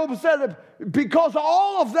 And Job said, because of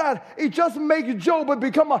all of that, it just makes Job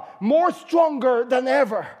become more stronger than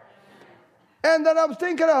ever. And then I was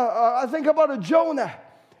thinking, I think about Jonah.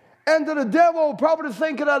 And the devil probably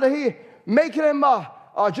thinking that he making him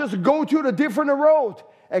just go to the different road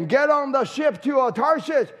and get on the ship to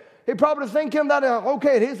Tarshish. He probably thinking that,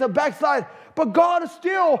 okay, he's a backside. But God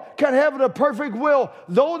still can have the perfect will.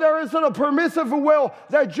 Though there isn't a permissive will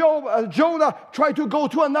that Jonah tried to go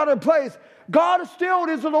to another place, God still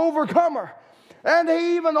is an overcomer. And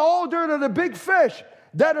he even ordered the big fish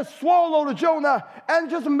that swallowed Jonah and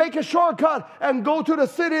just make a shortcut and go to the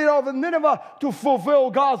city of Nineveh to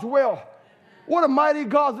fulfill God's will. What a mighty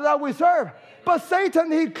God that we serve. But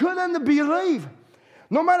Satan, he couldn't believe.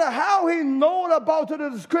 No matter how he knew about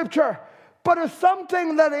the scripture, but there's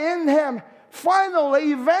something that in him,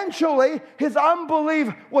 finally, eventually, his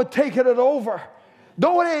unbelief would take it over.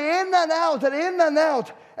 Though he in and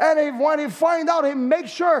out, and when he find out, he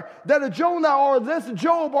makes sure that a Jonah or this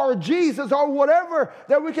Job or Jesus or whatever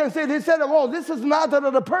that we can say, he said, oh, this is not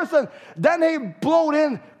the person. Then he blowed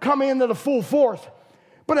in, coming into the full force.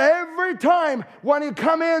 But every time when he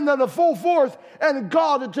come into the full force, and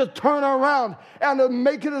God would just turn around and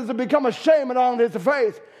make it as to become a shame on his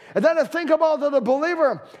face. And then I think about the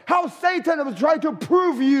believer, how Satan was trying to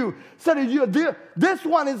prove you, said this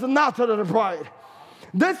one is not the bride.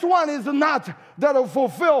 This one is not that will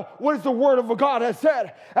fulfill what the word of God has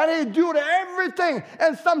said. And he do everything.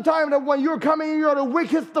 And sometimes when you're coming, you're the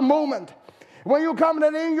weakest moment. When you come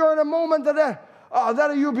in, you're in a moment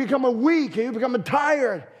that you become weak, you become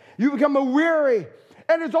tired, you become weary.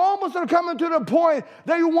 And it's almost coming to the point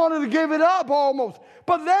that you wanted to give it up almost.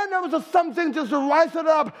 But then there was something just to rise it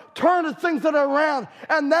up, turn the things around.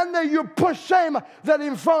 And then you push shame that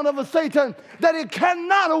in front of Satan that he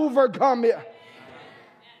cannot overcome you.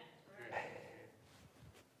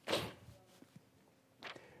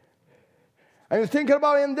 And you're thinking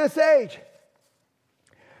about in this age.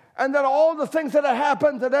 And then all the things that have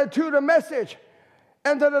happened to the message.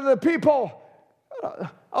 And that the people,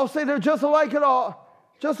 I'll say they're just like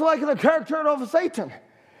the character of Satan.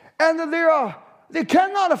 And they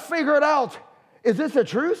cannot figure it out. Is this the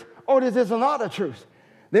truth or is this not the truth?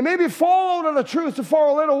 They maybe follow the truth for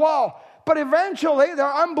a little while, but eventually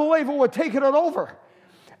their unbelief will take it over.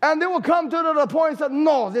 And they will come to the point that,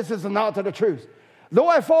 no, this is not the truth. Though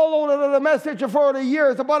I followed the message for the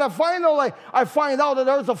years, but finally I find out that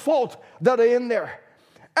there's a fault that is in there.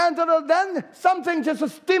 And then something just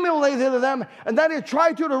stimulated them, and then they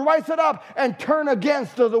tried to rise it up and turn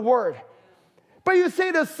against the word. But you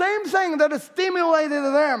see, the same thing that stimulated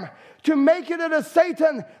them to make it into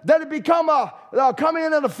Satan, that it become coming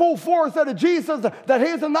into the full force of Jesus, that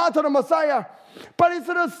he's not the Messiah. But it's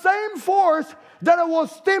the same force that it will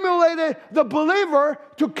stimulate the believer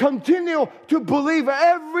to continue to believe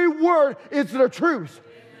every word is the truth.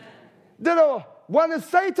 When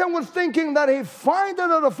Satan was thinking that he find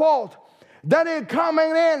it the fault, then he coming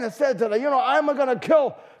in and said that, I'm going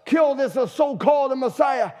to kill this so-called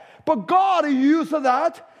Messiah. But God used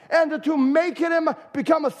that and to make him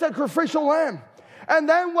become a sacrificial lamb. And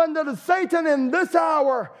then when the Satan in this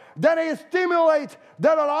hour, then he stimulates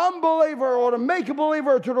that an unbeliever or a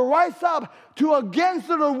make-believer to rise up to against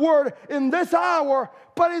the word in this hour,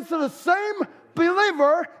 but it's the same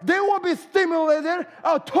believer, they will be stimulated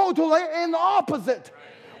totally in the opposite.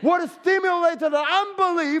 What stimulated the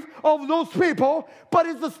unbelief of those people, but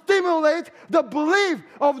it's to stimulate the belief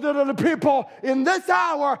of the people in this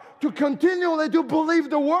hour to continually to believe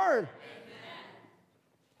the word.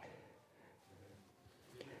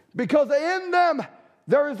 Because in them,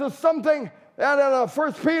 there is something that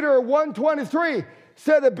 1 Peter 1:23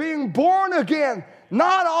 said that being born again,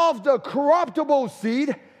 not of the corruptible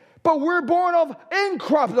seed, but we're born of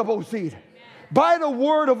incorruptible seed by the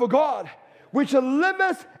word of God, which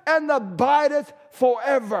liveth and abideth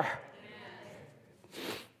forever.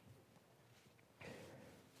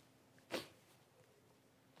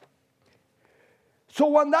 So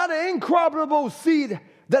when that incorruptible seed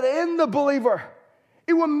that in the believer,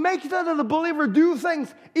 it will make that the believer do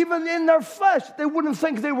things even in their flesh they wouldn't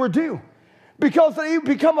think they would do, because they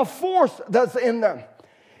become a force that's in them.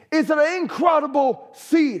 It's an incorruptible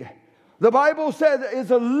seed. The Bible said it's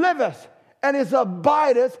a liveth and it's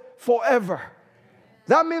abideth forever.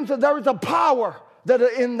 That means that there is a power that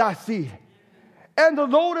is in that seed. And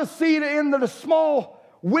though the seed in the small,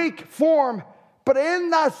 weak form, but in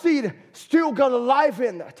that seed still got a life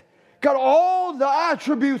in it. Got all the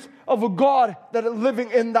attributes of a God that is living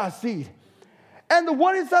in that seed. And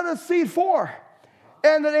what is that a seed for?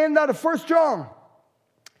 And in that 1 John,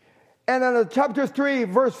 and in chapter 3,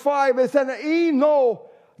 verse 5, it said, ye know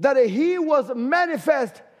that he was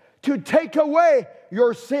manifest to take away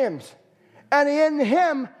your sins. And in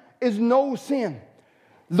him is no sin.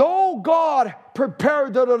 though God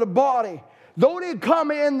prepared the body, though it come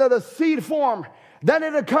into the seed form, then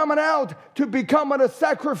it coming out to become a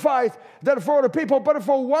sacrifice that for the people, but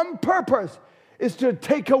for one purpose, is to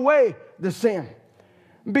take away the sin.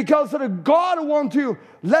 Because God want to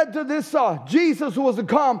let this Jesus was to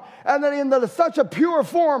come, and then in such a pure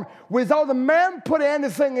form, without the man put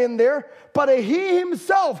anything in there, but he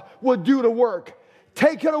himself would do the work,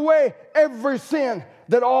 taking away every sin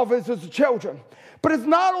that all of his children. But it's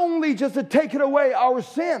not only just to take away our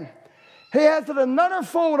sin. He has another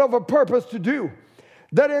fold of a purpose to do.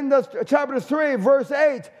 That in the chapter 3, verse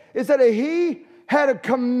 8, it said that he had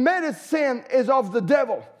committed sin is of the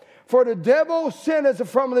devil. For the devil sinned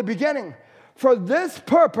from the beginning. For this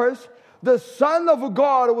purpose, the Son of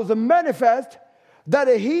God was manifest, that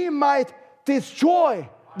he might destroy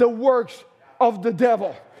the works of the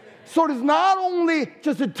devil. So it's not only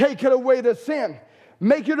just to take away the sin,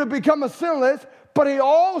 make you to become a sinless, but he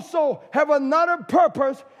also have another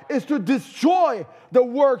purpose, is to destroy the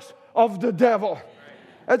works of the devil.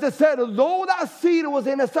 As I said, though that seed was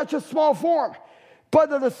in such a small form, but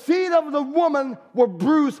the seed of the woman will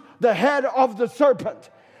bruise the head of the serpent.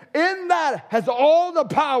 In that has all the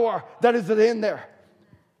power that is in there.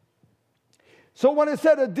 So when it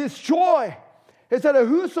said to destroy, it said that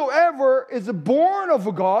whosoever is born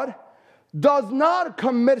of God does not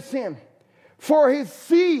commit sin, for his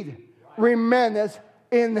seed remaineth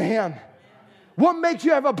in him. What makes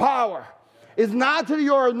you have a power? It's not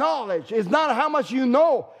your knowledge. It's not how much you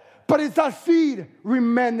know, but it's a seed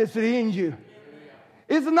remaineth in you.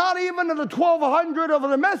 It's not even the 1200 of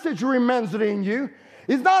the message remains in you.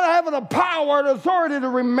 It's not having the power and authority that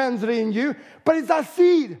remains in you, but it's a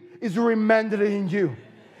seed is remained in you.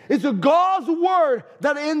 It's a God's word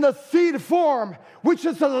that in the seed form, which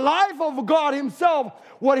is the life of God himself,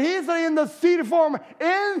 what he's in the seed form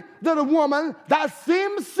in the woman, that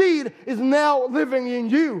same seed is now living in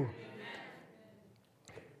you.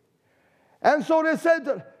 And so they said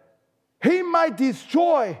that he might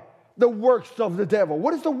destroy the works of the devil.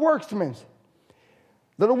 What does the works mean?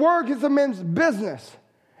 The work means business,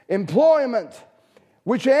 employment,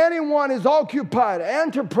 which anyone is occupied,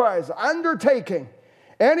 enterprise, undertaking,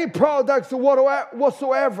 any products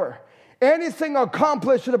whatsoever, anything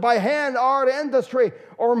accomplished by hand, art, industry,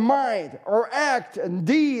 or mind, or act, and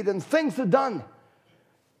deed, and things done.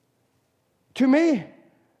 To me,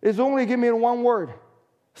 it's only give me one word: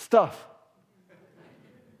 stuff.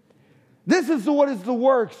 This is what is the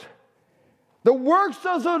works. The works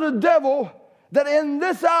of the devil, that in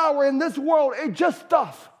this hour, in this world, it's just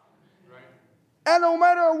stuff. Right. And no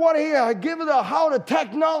matter what he given how the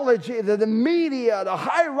technology, the media, the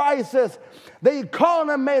high rises, the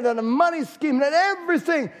economy, the money scheme, and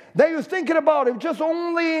everything that you're thinking about, it just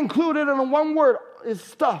only included in one word, is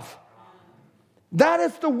stuff. That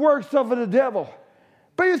is the works of the devil.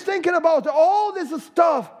 But you're thinking about all this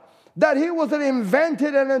stuff that he was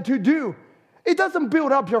invented and to do. It doesn't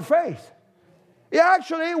build up your faith. It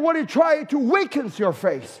actually, what he tried to weaken your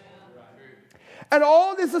faith. And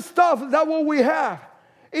all this stuff that what we have,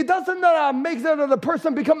 it doesn't make the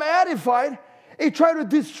person become edified. It tries to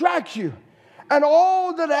distract you. And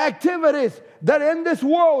all the activities that in this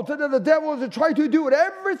world that the devil is trying to do, and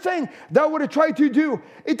everything that would try to do,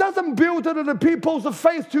 it doesn't build the people's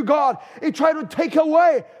faith to God. It tries to take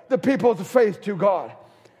away the people's faith to God.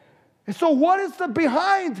 And so what is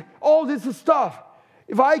behind all this stuff?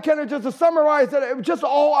 If I can just summarize it, it's just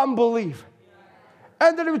all unbelief.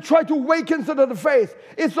 And then it would try to awaken to the faith.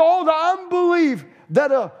 It's all the unbelief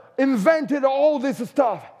that invented all this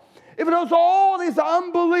stuff. If it was all this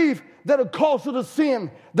unbelief that caused the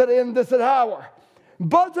sin that in this hour.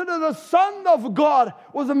 But the Son of God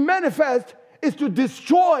was manifest is to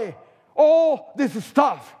destroy all this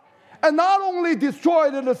stuff. And not only destroy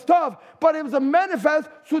the stuff, but it was a manifest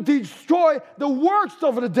to destroy the works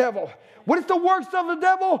of the devil. What is the works of the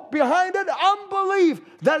devil? Behind it, unbelief.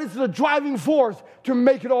 That is the driving force to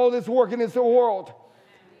make it all this work in this world.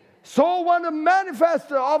 So when the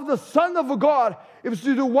manifest of the Son of God is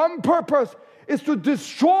to do one purpose, is to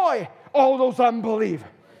destroy all those unbelief.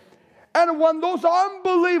 And when those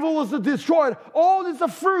unbelievers are destroyed, all these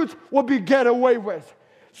fruits will be get away with.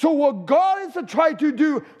 So what God is to try to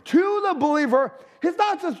do to the believer, He's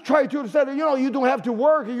not just trying to say, you don't have to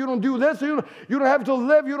work, you don't do this, you don't have to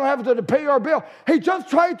live, you don't have to pay your bill. He just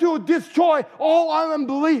tried to destroy all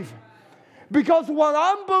unbelief. Because when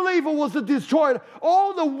unbelief was destroyed,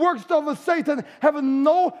 all the works of Satan have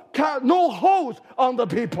no hold on the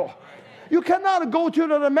people. You cannot go to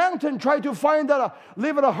the mountain, try to find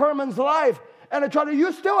live a herman's life, and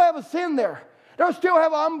you still have a sin there. You still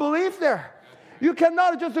have unbelief there. You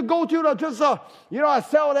cannot just go to I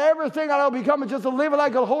sell everything and I'll become just live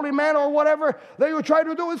like a holy man or whatever that you try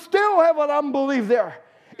to do. Still have an unbelief there.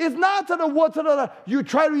 It's not that you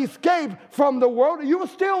try to escape from the world. You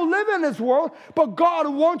still live in this world, but God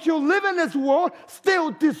wants you to live in this world, still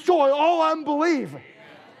destroy all unbelief.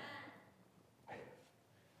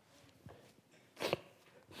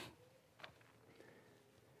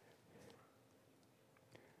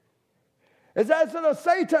 It's as in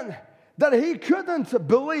Satan that he couldn't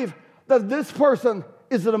believe that this person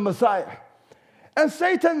is the Messiah. And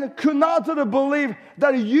Satan could not believe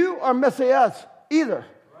that you are Messiah either.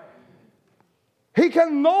 He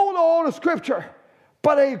can know all the scripture,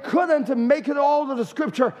 but he couldn't make it all of the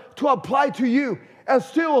scripture to apply to you. And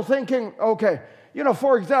still thinking, okay,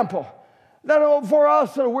 for example, that for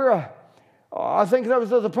us, I think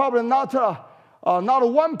there's probably not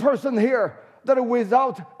one person here that is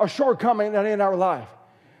without a shortcoming that in our life.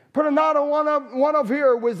 But not one of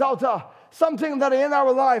here without something that in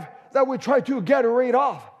our life that we try to get rid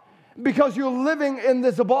of because you're living in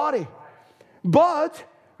this body. But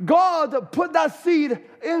God put that seed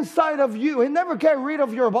inside of you. He never get rid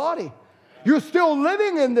of your body. You're still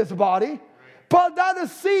living in this body. But that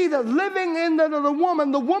seed living in the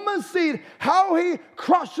woman's seed, how he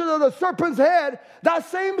crushed the serpent's head, that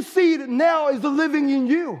same seed now is living in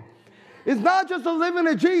you. It's not just a living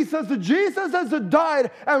in Jesus. Jesus has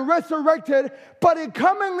died and resurrected, but it's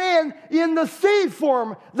coming in the seed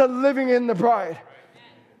form, the living in the bride.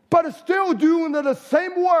 But it's still doing the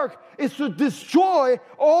same work, is to destroy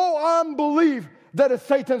all unbelief that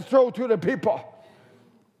Satan throws to the people.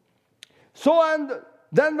 So, and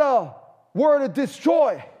then the word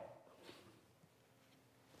destroy.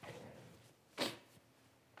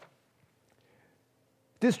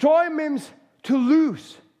 Destroy means to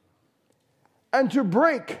lose and to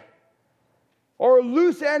break or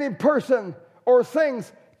loose any person or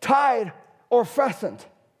things tied or fastened.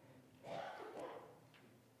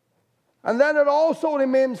 And then it also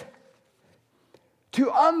means to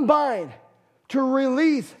unbind, to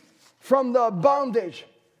release from the bondage,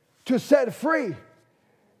 to set free.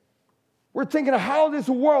 We're thinking of how this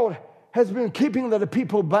world has been keeping the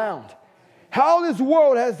people bound. How this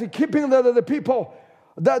world has been keeping the people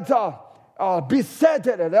that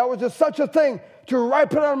besetted. There was just such a thing to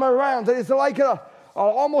wrap them around. It's like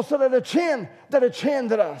almost the chain that it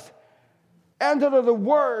chained us. And the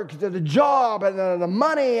work, the job, and the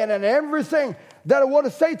money, and everything that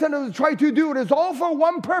what Satan is trying to do, it is all for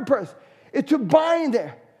one purpose. It's to bind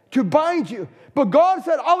you. But God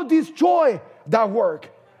said, I'll destroy that work.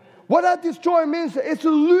 What that destroy means is to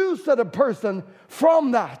loose the person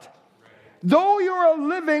from that. Though you are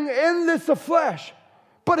living in this flesh,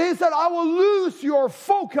 but he said, I will lose your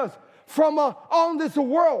focus from on this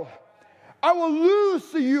world. I will lose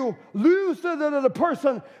the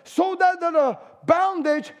person so that the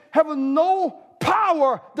bondage have no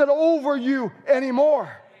power that over you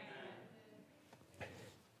anymore.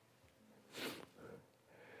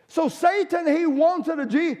 So Satan, he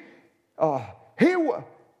wanted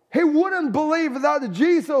he wouldn't believe that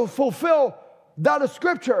Jesus fulfilled that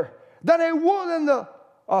scripture. Then he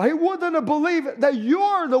wouldn't believe that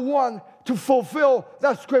you're the one to fulfill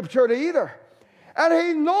that scripture either. And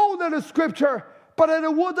he know that the scripture, but he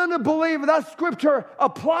wouldn't believe that scripture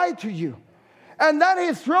applied to you. And then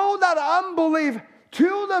he throw that unbelief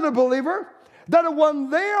to the believer, that when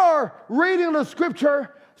they are reading the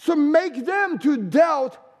scripture, to make them to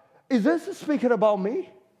doubt, is this speaking about me?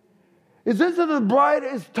 Is this the bride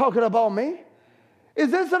is talking about me?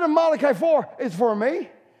 Is this the Malachi 4 is for me?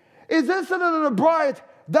 Is this the bride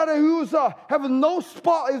that who's have no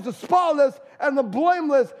spot, is the spotless and the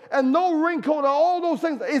blameless and no wrinkle and all those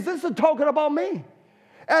things? Is this talking about me?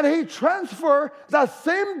 And he transferred that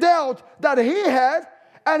same doubt that he had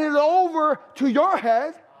and it over to your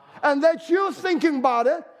head, and that you're thinking about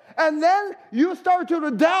it, and then you start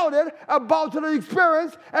to doubt it about the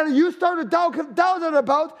experience, and you start to doubt it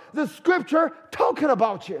about the scripture talking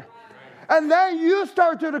about you. And then you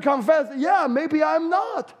start to confess, yeah, maybe I'm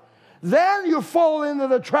not. Then you fall into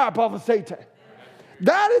the trap of Satan.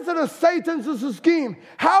 That is Satan's scheme.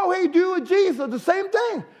 How he do with Jesus, the same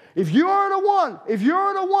thing. If you're the one,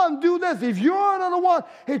 do this. If you're the one,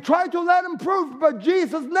 he tried to let him prove, but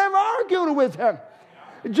Jesus never argued with him.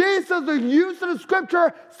 Jesus used the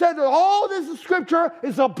scripture, said that all this scripture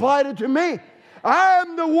is applied to me. I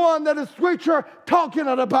am the one that the scripture talking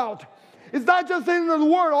about. It's not just in the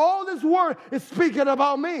word. All this word is speaking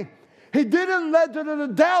about me. He didn't let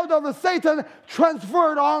the doubt of the Satan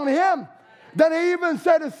transferred on him. Then he even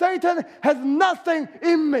said, Satan has nothing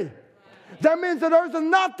in me. That means that there's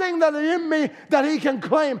nothing that is in me that he can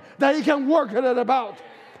claim, that he can work it about.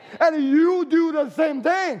 And you do the same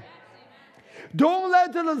thing. Don't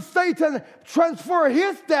let Satan transfer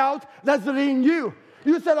his doubt that's in you.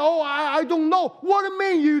 You said, oh, I don't know. What do you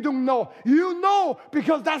mean you don't know? You know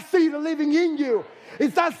because that seed is living in you.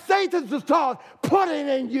 It's that Satan's thought putting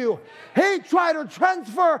in you. He tried to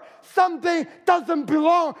transfer something doesn't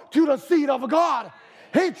belong to the seed of God.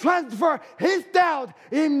 He transferred his doubt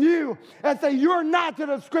in you and say, you're not to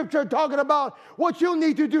the scripture talking about what you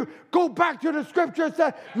need to do. Go back to the scripture and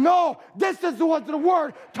say, no, this is what the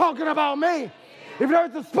word talking about me. If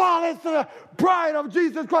there's a spot, it's the bride of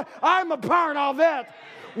Jesus Christ. I'm a part of it.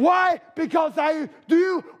 Why? Because I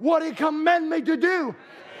do what he commanded me to do.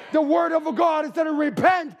 The word of God is to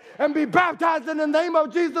repent and be baptized in the name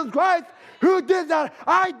of Jesus Christ. Who did that?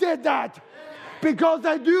 I did that. Because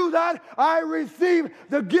I do that, I receive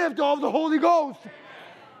the gift of the Holy Ghost.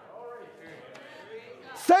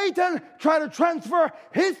 Satan tried to transfer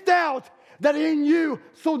his doubt that in you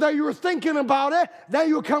so that you're thinking about it, that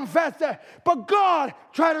you confess it. But God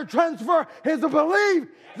tried to transfer his belief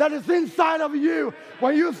that is inside of you.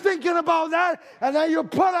 When you're thinking about that and then you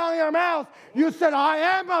put on your mouth, you said, I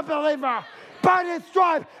am a believer. By his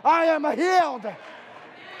stripe, I am healed.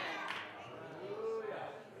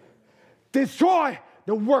 Destroy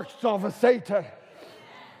the works of Satan.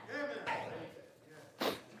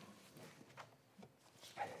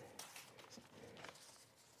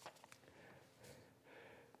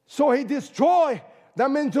 So he destroyed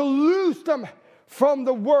them and to loose them from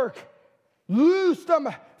the work, loose them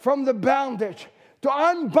from the bondage, to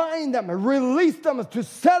unbind them, release them, to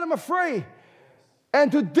set them free,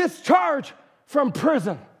 and to discharge from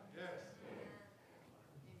prison.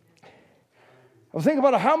 I was thinking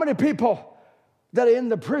about how many people that are in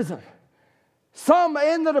the prison. Some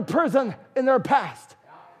into the prison in their past.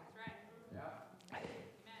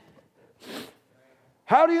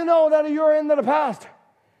 How do you know that you're into the past?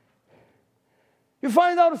 You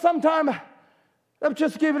find out sometime. Let's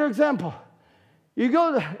just give you an example. You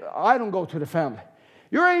go, I don't go to the family.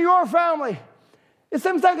 You're in your family. It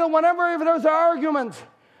seems like whenever if there's an argument,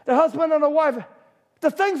 the husband and the wife,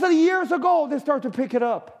 the things that years ago, they start to pick it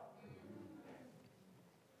up.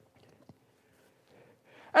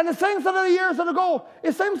 And the things that are years ago,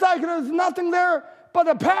 it seems like there's nothing there but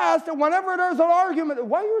the past. And whenever there's an argument,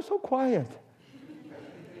 why are you so quiet?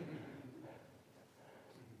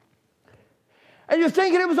 And you're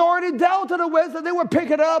thinking it was already dealt with, that they would pick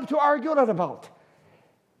it up to argue it about.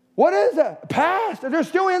 What is it? Past. They're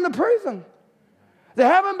still in the prison. They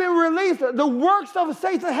haven't been released. The works of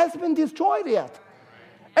Satan has been destroyed yet.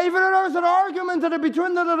 Even if there's an argument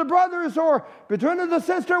between the brothers or between the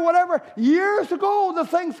sister, whatever, years ago, the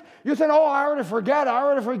things, you say, oh, I already forget, I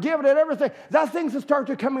already forgive it and everything. That things start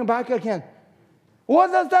to coming back again. What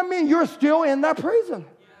does that mean? You're still in that prison.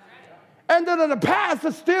 And then the past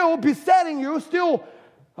is still besetting you, still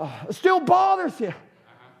bothers you.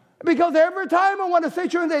 Because every time I want to say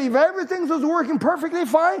to you, if everything is working perfectly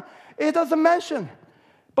fine, it doesn't mention.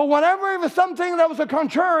 But whenever it was something that was a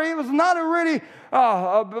contrary, it was not a really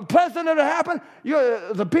pleasant that happened,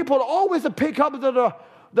 the people always pick up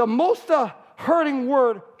the most hurting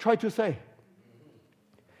word try to say.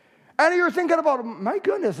 And you're thinking about, my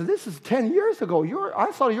goodness, this is 10 years ago.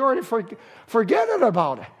 I thought you already forget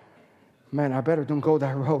about it. Man, I better don't go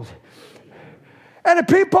that road. And the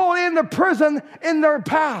people in the prison in their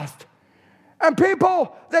past. And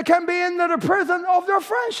people that can be in the prison of their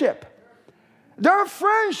friendship. Their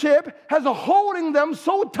friendship has a holding them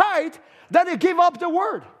so tight that they give up the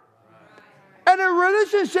word. And in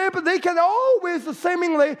relationship, they can always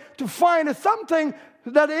seemingly to find something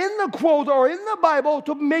that in the quote or in the Bible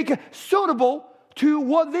to make it suitable to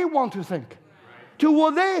what they want to think.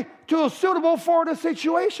 To suitable for the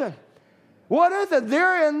situation. What is it?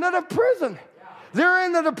 They're in the prison. They're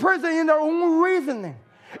in the prison in their own reasoning.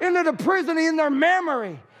 In the prison in their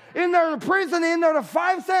memory. In the prison in their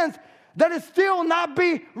 5 cents. That is still not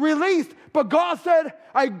be released. But God said,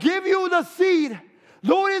 I give you the seed.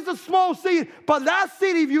 Though it is a small seed, but that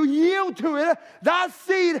seed, if you yield to it, that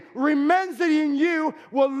seed remains in you,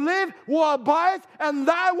 will live, will abide, and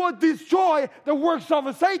that will destroy the works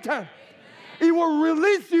of Satan. Amen. It will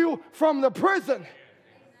release you from the prison.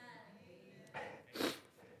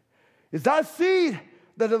 It's that seed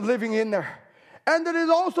that is living in there. And that is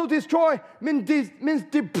also destroy, means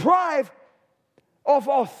deprive of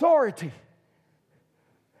authority.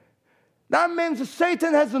 That means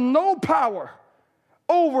Satan has no power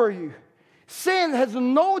over you. Sin has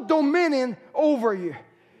no dominion over you.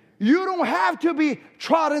 You don't have to be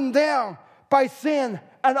trodden down by sin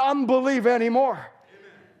and unbelief anymore.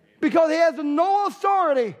 because he has no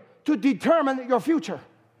authority to determine your future.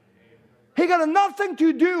 He got nothing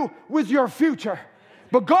to do with your future.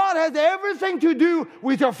 But God has everything to do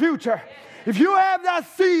with your future. If you have that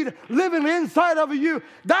seed living inside of you,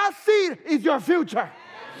 that seed is your future.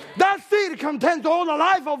 That seed contains all the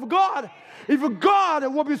life of God. If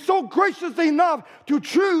God will be so gracious enough to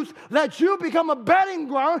choose that you become a bedding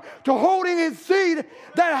ground to holding his seed,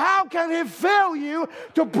 then how can he fail you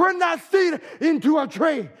to bring that seed into a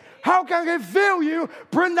tree? How can he fail you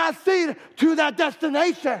bring that seed to that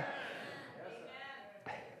destination?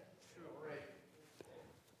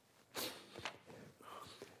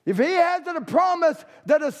 If he has the promise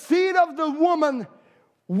that the seed of the woman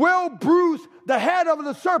will bruise the head of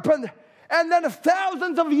the serpent, and then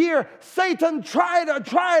thousands of years, Satan tried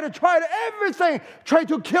everything, tried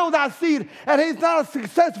to kill that seed, and he's not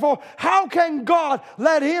successful. How can God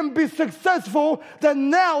let him be successful? Then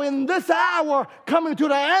now in this hour, coming to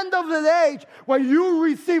the end of the age, when you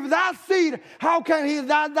receive that seed, how can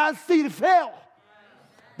that seed fail?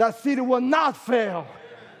 That seed will not fail.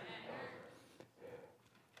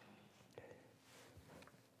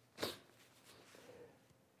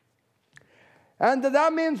 And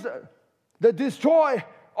that means the destroy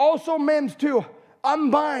also means to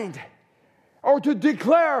unbind or to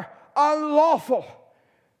declare unlawful.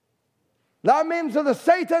 That means that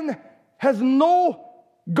Satan has no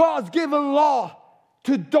God's given law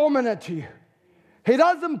to dominate you. He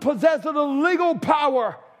doesn't possess the legal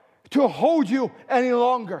power to hold you any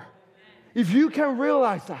longer. If you can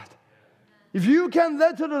realize that, if you can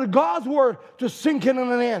let the God's word to sink in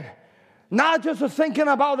and in, not just thinking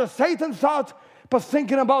about the Satan's thoughts, but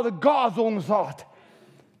thinking about the God's own thought.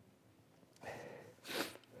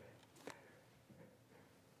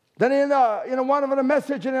 Then in one of the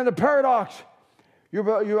messages in the paradox,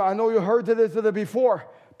 I know you heard this before,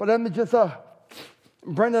 but let me just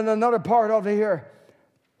bring in another part of it here.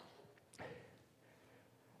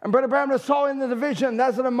 And Brother Branham saw in the vision,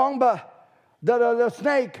 that's the mamba, the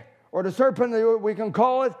snake, or the serpent, we can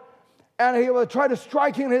call it, and he will try to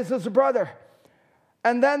strike his brother.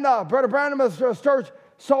 And then Brother Branham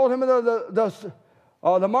saw him,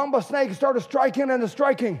 the mamba snake started striking and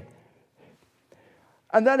striking.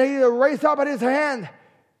 And then he raised up his hand.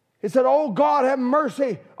 He said, "Oh God, have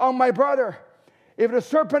mercy on my brother. If the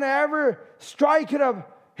serpent ever strike him,"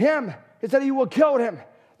 he said, "he will kill him."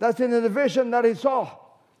 That's in the vision that he saw.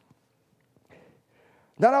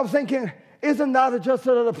 Then I was thinking, isn't that just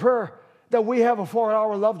the prayer that we have for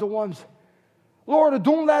our loved ones? Lord,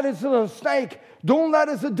 don't let the snake, don't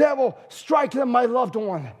let the devil strike my loved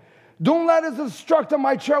one. Don't let it destruct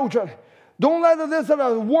my children. Don't let this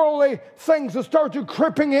worldly things start to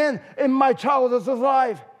creeping in my child's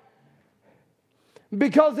life.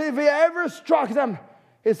 Because if he ever struck them,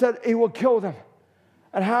 he said he will kill them.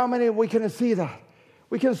 And how many we can see that?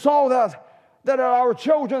 We can saw that our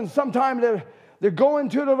children sometimes they're going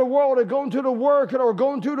to the world, they're going to the work, or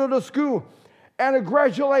going to the school. And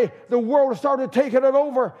gradually, the world started taking it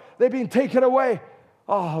over. They've been taken away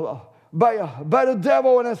by the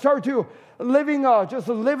devil, and they start to living at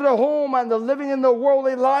home and living in the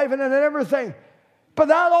worldly life and everything. But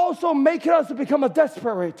that also makes us become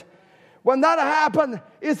desperate. When that happened,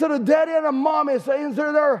 is it a daddy and a mom? Is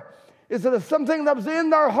it something that's in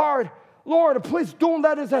their heart? Lord, please don't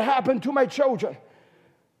let this happen to my children.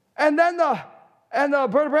 And then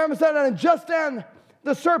Brother Branham said, and just then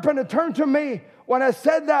the serpent turned to me when I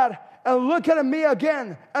said that and looked at me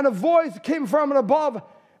again. And a voice came from above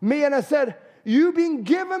me and I said, "You've been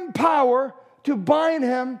given power to bind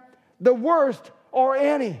him, the worst or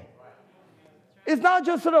any." It's not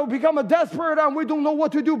just that we become desperate and we don't know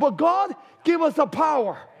what to do, but God give us the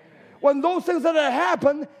power. When those things that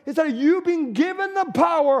happen, he said, "You've been given the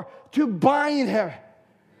power to bind him."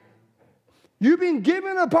 You've been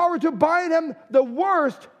given the power to bind him, the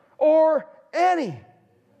worst or any.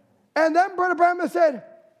 And then Brother Branham said,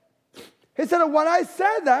 when I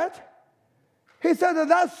said that, he said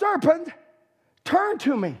that serpent turned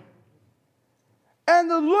to me and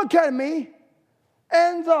looked at me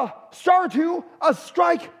and started to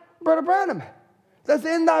strike Brother Branham. That's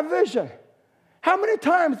in that vision. How many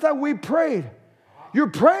times that we prayed? You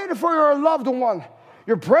prayed for your loved one.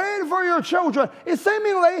 You're praying for your children. It's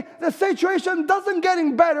seemingly the situation doesn't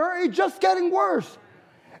getting better. It's just getting worse.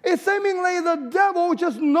 It's seemingly the devil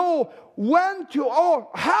just know when to or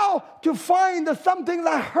how to find something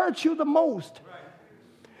that hurts you the most. Right.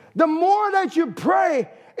 The more that you pray,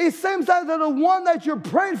 it seems that the one that you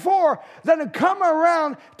prayed for, then it come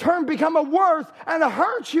around, become a worse, and it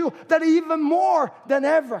hurts you that even more than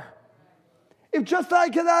ever. If just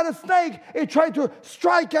like that snake, it tried to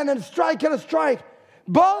strike and strike and strike.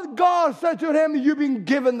 But God said to him, you've been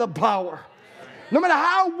given the power. No matter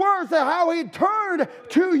how worse and how he turned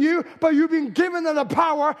to you, but you've been given the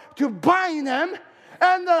power to bind him,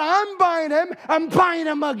 and that unbind him and bind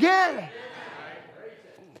him again.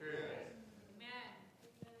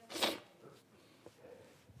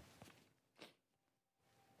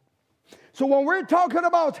 So when we're talking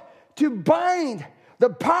about to bind, the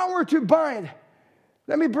power to bind,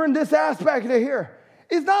 let me bring this aspect to here.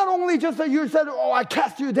 It's not only just that you said, oh, I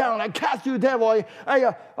cast you down, I cast you, devil,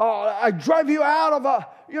 I drive you out of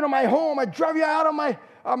my home, I drive you out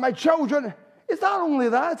of my children. It's not only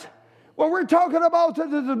that. When we're talking about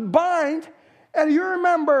the bind, and you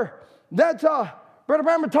remember that Brother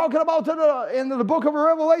Branham talking about in the book of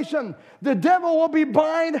Revelation, the devil will be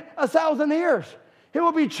bind 1,000 years. He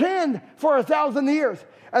will be chained for 1,000 years.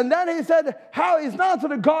 And then he said, how it's not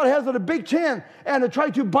that God has a big chain and to try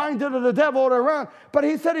to bind it to the devil around, but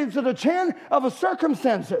he said it's the chain of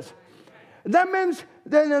circumstances. That means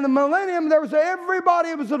that in the millennium, there was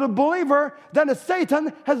everybody was a believer, then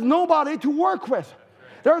Satan has nobody to work with.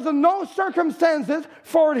 There's no circumstances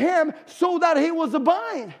for him so that he was a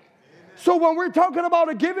bind. So when we're talking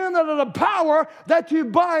about giving the power that you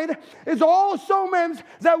bind, it also means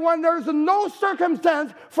that when there's no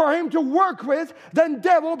circumstance for him to work with, then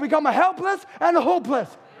devil become helpless and hopeless.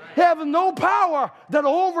 He has no power that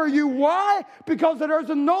over you. Why? Because there's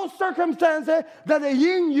no circumstance that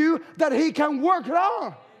in you that he can work it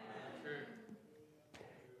on.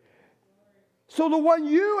 So that when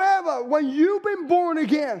you've been born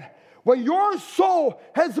again, when your soul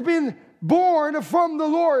has been born from the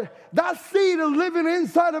Lord, that seed is living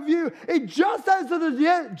inside of you. It just as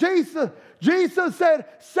Jesus said,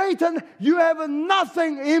 Satan, you have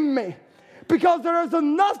nothing in me. Because there is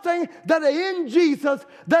nothing that in Jesus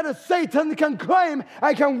that Satan can claim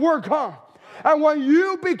I can work on. And when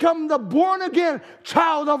you become the born-again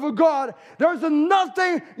child of God, there's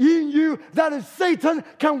nothing in you that Satan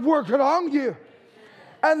can work it on you.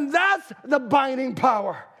 And that's the binding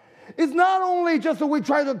power. It's not only just that we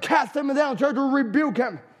try to cast him down, try to rebuke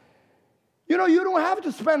him. You don't have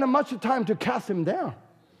to spend much time to cast him down.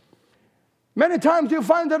 Many times you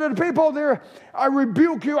find that the people there, I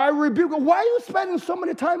rebuke you. Why are you spending so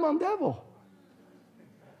much time on devil?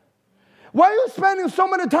 Why are you spending so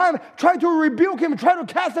much time trying to rebuke him, trying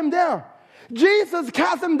to cast him down? Jesus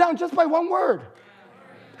cast him down just by one word.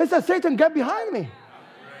 He said, Satan, get behind me.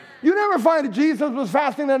 You never find that Jesus was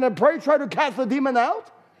fasting and praying, trying to cast the demon out.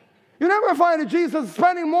 You never find that Jesus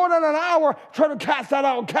spending more than an hour trying to cast that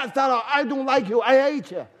out. I don't like you. I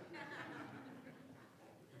hate you.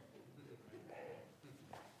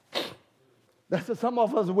 That's what some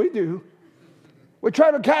of us we do. We try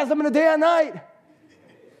to cast them in the day and night.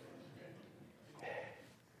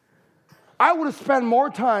 I would spend more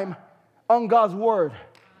time on God's word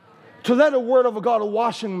to let the word of God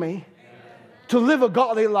washing me, to live a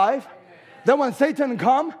godly life. Then when Satan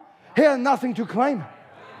come, he has nothing to claim.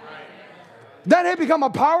 Then he become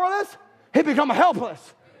powerless, he become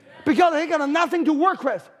helpless. Because he got nothing to work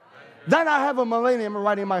with. Then I have a millennium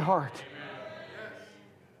right in my heart.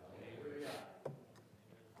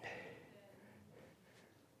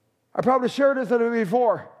 I probably shared this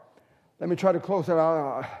before. Let me try to close it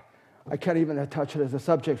out. I can't even touch it as a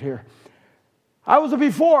subject here. I was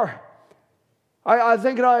before. I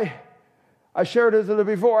think that I shared this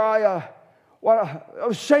before. It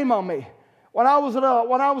was shame on me. When I was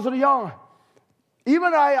young,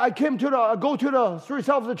 even I came to go to the streets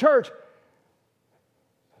of the church.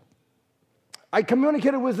 I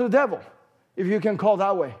communicated with the devil, if you can call it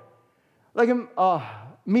that way, like a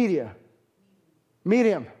medium.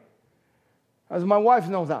 As my wife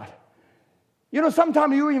knows that.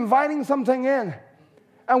 Sometimes you're inviting something in,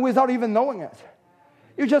 and without even knowing it,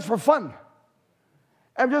 you're just for fun.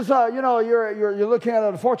 And just you're looking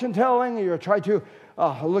at the fortune telling. You're trying to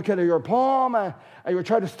look at your palm, and you're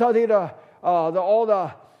trying to study what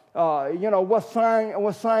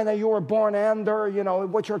sign that you were born under.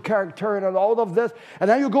 What's your character and all of this, and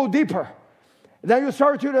then you go deeper. Then you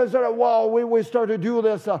start to we start to do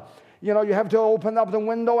this. You have to open up the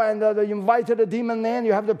window and you invited the demon in.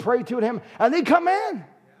 You have to pray to him, and they come in.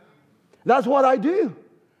 That's what I do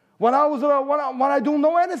when I don't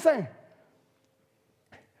know anything.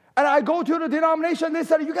 And I go to the denomination. They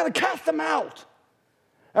said, you got to cast them out.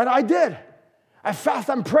 And I did. I fast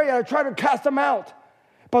and pray. And I try to cast them out.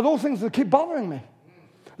 But those things keep bothering me.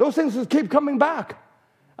 Those things keep coming back.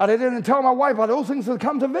 And I didn't tell my wife, but those things will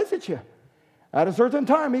come to visit you. At a certain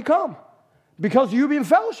time, he come. Because you've been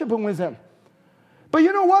fellowshipping with him. But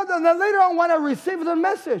you know what? And then later on when I received the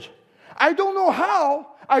message, I don't know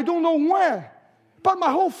how, I don't know when, but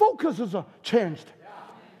my whole focus is changed.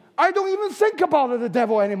 I don't even think about the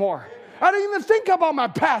devil anymore. I don't even think about my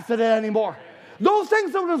past anymore. Those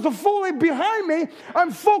things that are fully behind me,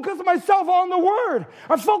 I'm focused myself on the Word.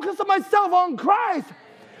 I'm focused myself on Christ.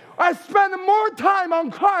 I spend more time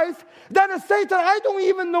on Christ than Satan. I don't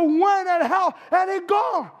even know when and how, and it's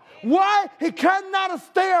gone. Why? He cannot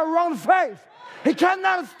stay around faith. He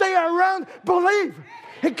cannot stay around belief.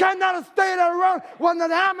 He cannot stay around when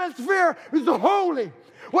an atmosphere is holy.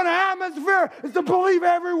 When an atmosphere is to believe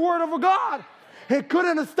every word of God. He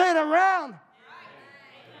couldn't stay around.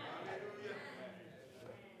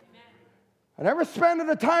 I never spent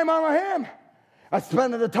the time on him. I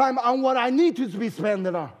spend the time on what I need to be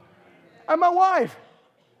spending on. And my wife,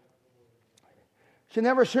 she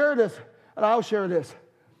never shared this, and I'll share this.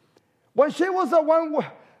 When she was the one we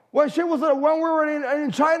were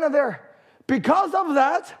in China there, because of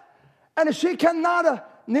that, and she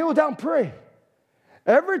cannot kneel down pray.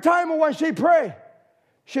 Every time when she pray,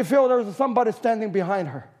 she felt there was somebody standing behind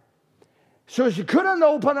her. So she couldn't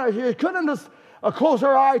open her, she couldn't just close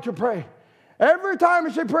her eye to pray. Every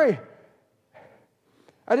time she pray,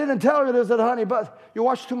 I didn't tell you this, honey, but you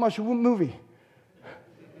watch too much movie.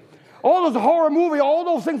 All those horror movie, all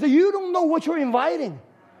those things that you don't know what you're inviting.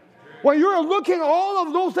 When you're looking at all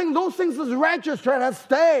of those things is register and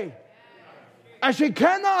stay. And she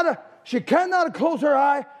cannot close her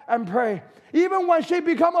eye and pray. Even when she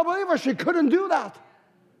became a believer, she couldn't do that.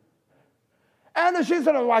 And she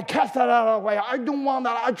said, oh, I cast that out of the way. I don't want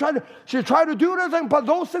that. She tried to do this thing, but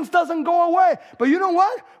those things doesn't go away. But you know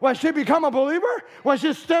what? When she become a believer, when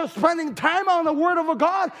she's still spending time on the Word of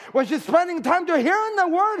God, when she's spending time to hearing the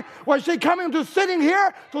Word, when she's coming to sitting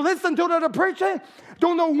here to listen to the preaching,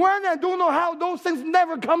 don't know when and don't know how, those things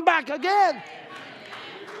never come back again.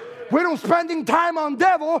 We don't spending time on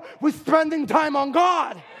devil, we're spending time on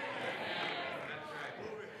God.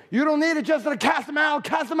 You don't need to just cast them out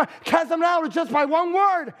just by one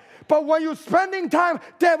word. But when you're spending time,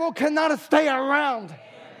 devil cannot stay around.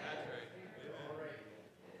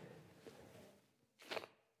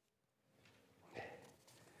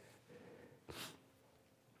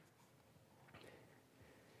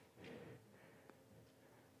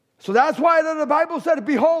 So that's why the Bible said,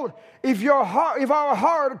 behold, if our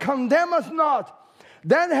heart condemn us not,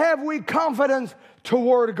 then have we confidence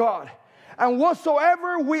toward God. And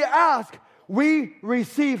whatsoever we ask, we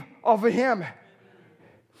receive of him.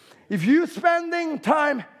 If you're spending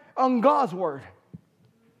time on God's word,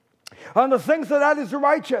 on the things that is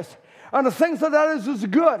righteous, on the things that is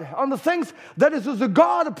good, on the things that is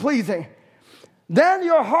God-pleasing, then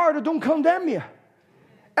your heart don't condemn you.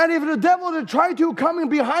 And if the devil try to come in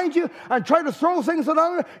behind you and try to throw things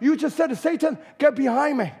around you, just said to Satan, get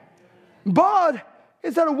behind me. But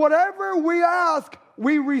it said, whatever we ask,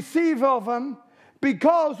 we receive of him,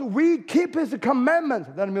 because we keep his commandments.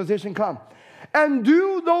 Then the musician come and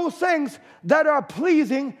do those things that are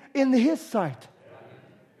pleasing in his sight.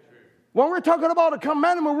 When we're talking about a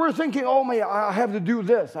commandment, we're thinking, oh man, I have to do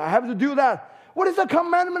this, I have to do that. What is the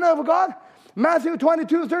commandment of God? Matthew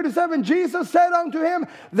 22:37, Jesus said unto him,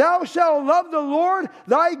 thou shalt love the Lord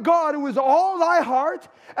thy God with all thy heart,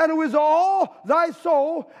 and with all thy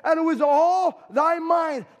soul, and with all thy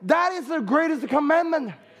mind. That is the greatest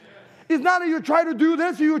commandment. It's not that you try to do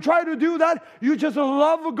this, or you try to do that. You just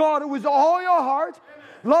love God with all your heart,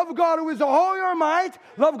 love God with all your might,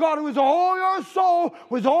 love God with all your soul,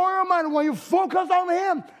 with all your mind. When you focus on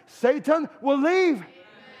him, Satan will leave.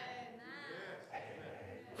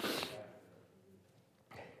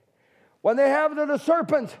 When they have the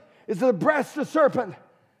serpent, it's the breast of the serpent.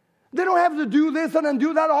 They don't have to do this and then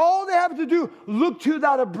do that. All they have to do, look to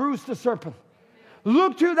that bruise the serpent.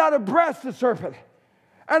 Look to that breast the serpent.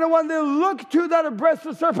 And when they look to that breast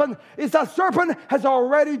the serpent, it's that serpent has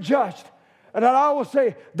already judged. And then I will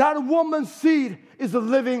say, that woman's seed is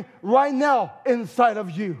living right now inside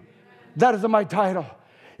of you. That is my title.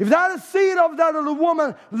 If that is seed of that little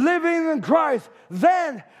woman living in Christ,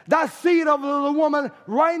 then that seed of the little woman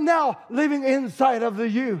right now living inside of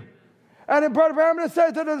you. And then Brother Branham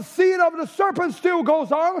says that the seed of the serpent still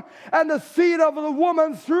goes on, and the seed of the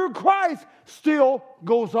woman through Christ still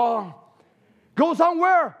goes on. Goes on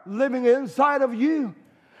where? Living inside of you.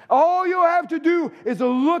 All you have to do is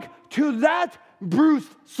look to that bruised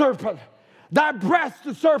serpent, that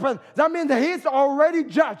breast serpent. That means that he's already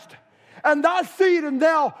judged. And that seed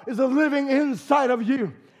now is living inside of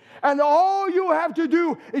you. And all you have to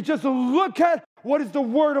do is just look at what is the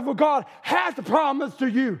Word of God has promised to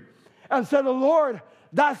you. And say, Lord,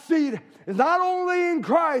 that seed is not only in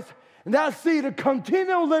Christ, and that seed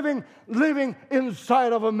continue living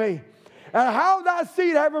inside of me. And how that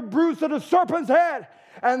seed ever bruised the serpent's head,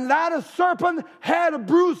 And that serpent head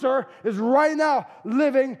bruiser is right now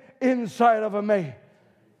living inside of me.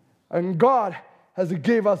 And God has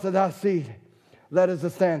given us that seed. Let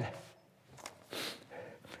us stand.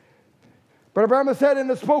 Brother Branham said in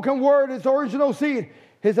the spoken word, his original seed,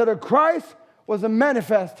 he said that Christ was a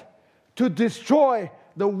manifest to destroy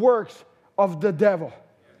the works of the devil.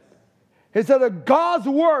 He said that God's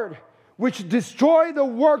word, which destroyed the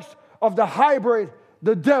works of the hybrid,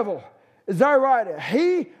 the devil. Is that right?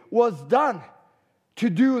 He was done to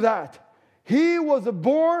do that. He was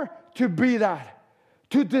born to be that,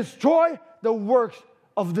 to destroy the works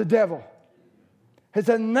of the devil. He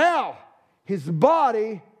said now his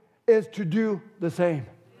body is to do the same.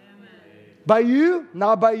 Amen. By you,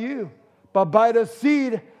 not by you, but by the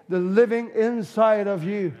seed the living inside of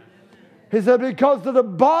you. He said because the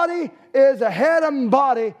body is a head and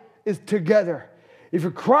body is together.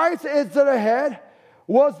 If Christ is the head,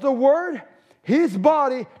 was the word, his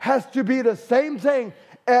body has to be the same thing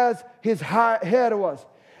as his head was.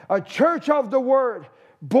 A church of the word,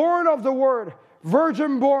 born of the word,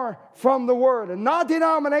 virgin born from the word. And not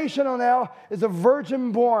denominational now, is a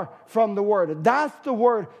virgin born from the word. That's the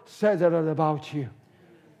word says it about you.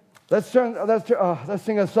 Let's sing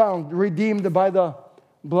a song, redeemed by the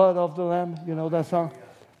blood of the Lamb. You know that song?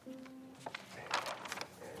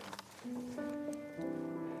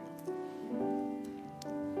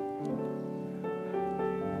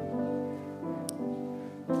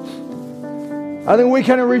 I think we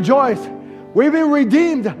can rejoice. We've been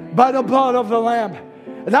redeemed by the blood of the Lamb.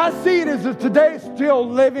 And that seed is today still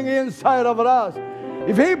living inside of us.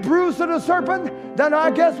 If he bruised the serpent, then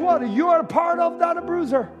I guess what? You are part of that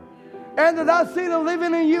bruiser. And that seed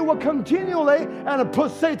living in you will continually and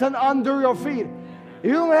put Satan under your feet.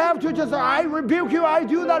 You don't have to just, I rebuke you, I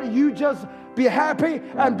do that. You just be happy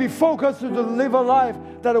and be focused to live a life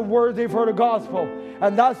that is worthy for the gospel.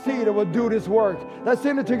 And that seed will do this work. Let's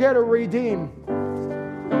sing it together, redeem.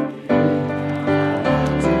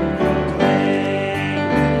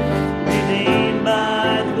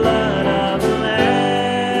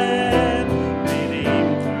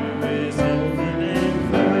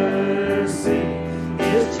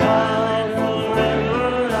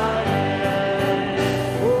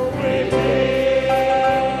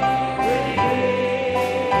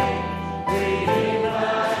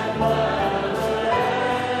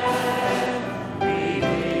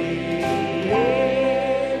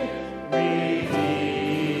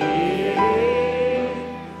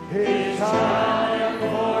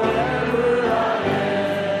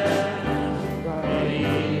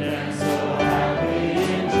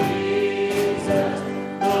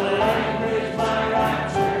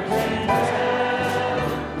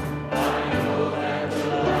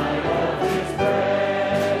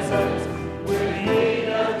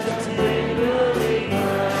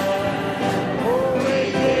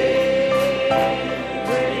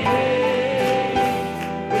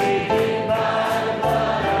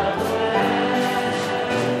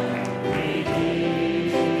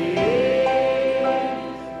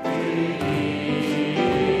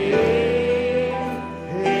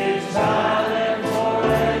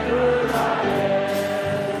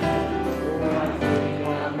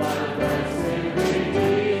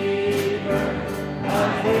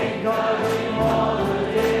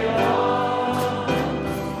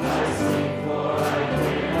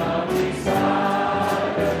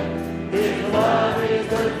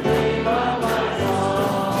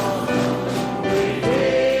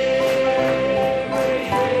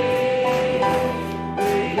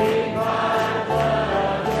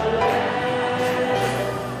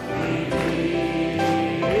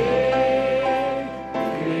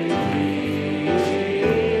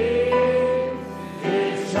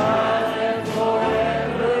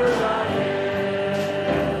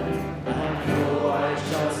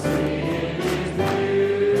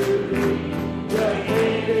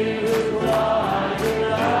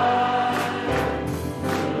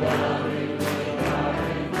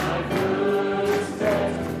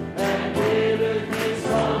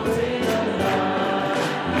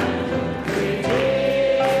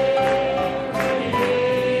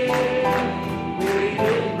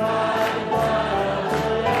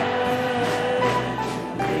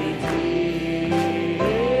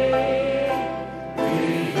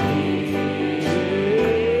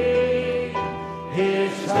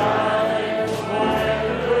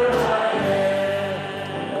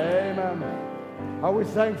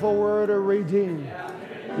 Thankful word of redeemed.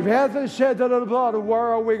 If he hasn't shed the blood, where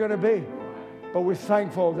are we going to be? But we're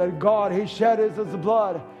thankful that God, he shed his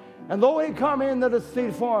blood. And though he come into the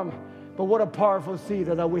seed form, but what a powerful seed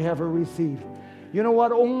that we have received. You know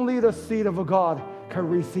what? Only the seed of God can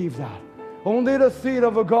receive that. Only the seed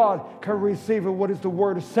of a God can receive it. What is the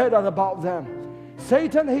word said about them?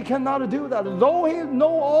 Satan, he cannot do that. Though he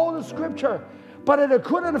know all the scripture, but it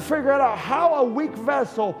couldn't figure out how a weak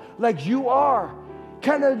vessel like you are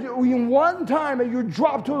can in one time you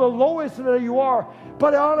drop to the lowest that you are.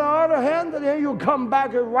 But on the other hand, then you come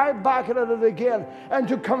back and right back at it again. And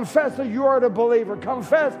to confess that you are the believer.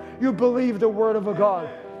 Confess you believe the word of a God.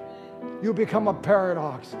 You become a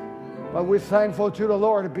paradox. But we're thankful to the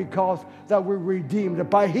Lord because that we're redeemed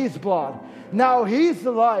by His blood. Now His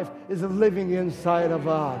life is living inside of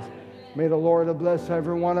us. May the Lord bless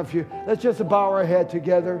every one of you. Let's just bow our head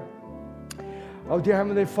together. Oh, dear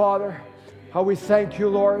Heavenly Father, how we thank you,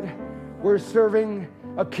 Lord. We're serving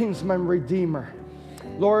a kinsman redeemer.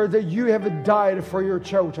 Lord, that you have died for your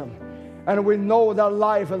children. And we know that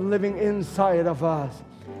life is living inside of us.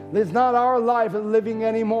 It's not our life living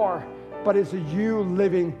anymore, but it's you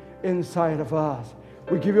living inside of us.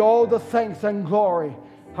 We give you all the thanks and glory.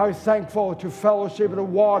 How thankful to fellowship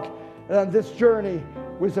and walk on this journey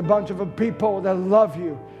with a bunch of people that love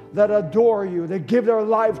you, that adore you, that give their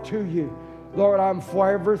life to you. Lord, I'm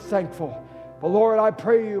forever thankful. But Lord, I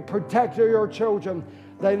pray you protect your children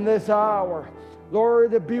that in this hour,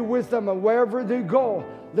 Lord, be with them, and wherever they go,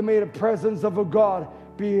 may the presence of a God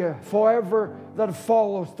be forever that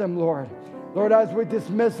follows them, Lord. Lord, as we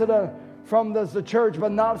dismiss it from the church,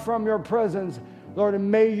 but not from your presence, Lord,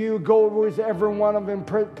 may you go with every one of them,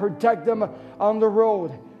 protect them on the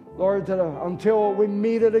road, Lord, until we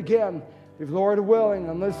meet it again, if Lord willing,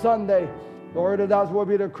 on this Sunday, Lord, that will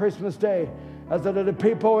be the Christmas day. As the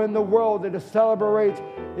people in the world that celebrate,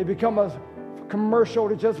 it become a commercial,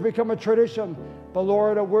 it just become a tradition. But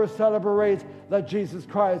Lord, we'll celebrate that Jesus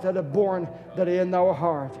Christ had born that in our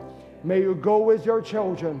heart. May you go with your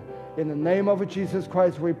children. In the name of Jesus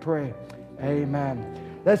Christ we pray. Amen.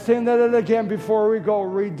 Let's sing that again before we go.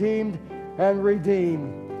 Redeemed and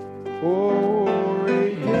redeemed. Oh,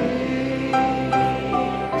 redeemed.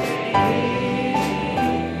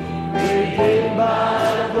 Redeemed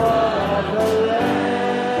by the blood of the Lamb.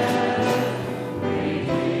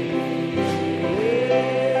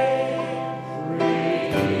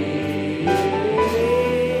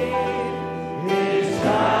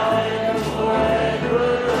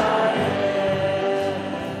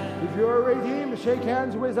 Shake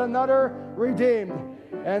hands with another redeemed,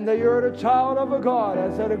 and that you're the child of a God. I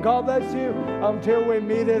said, God bless you until we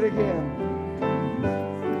meet it again.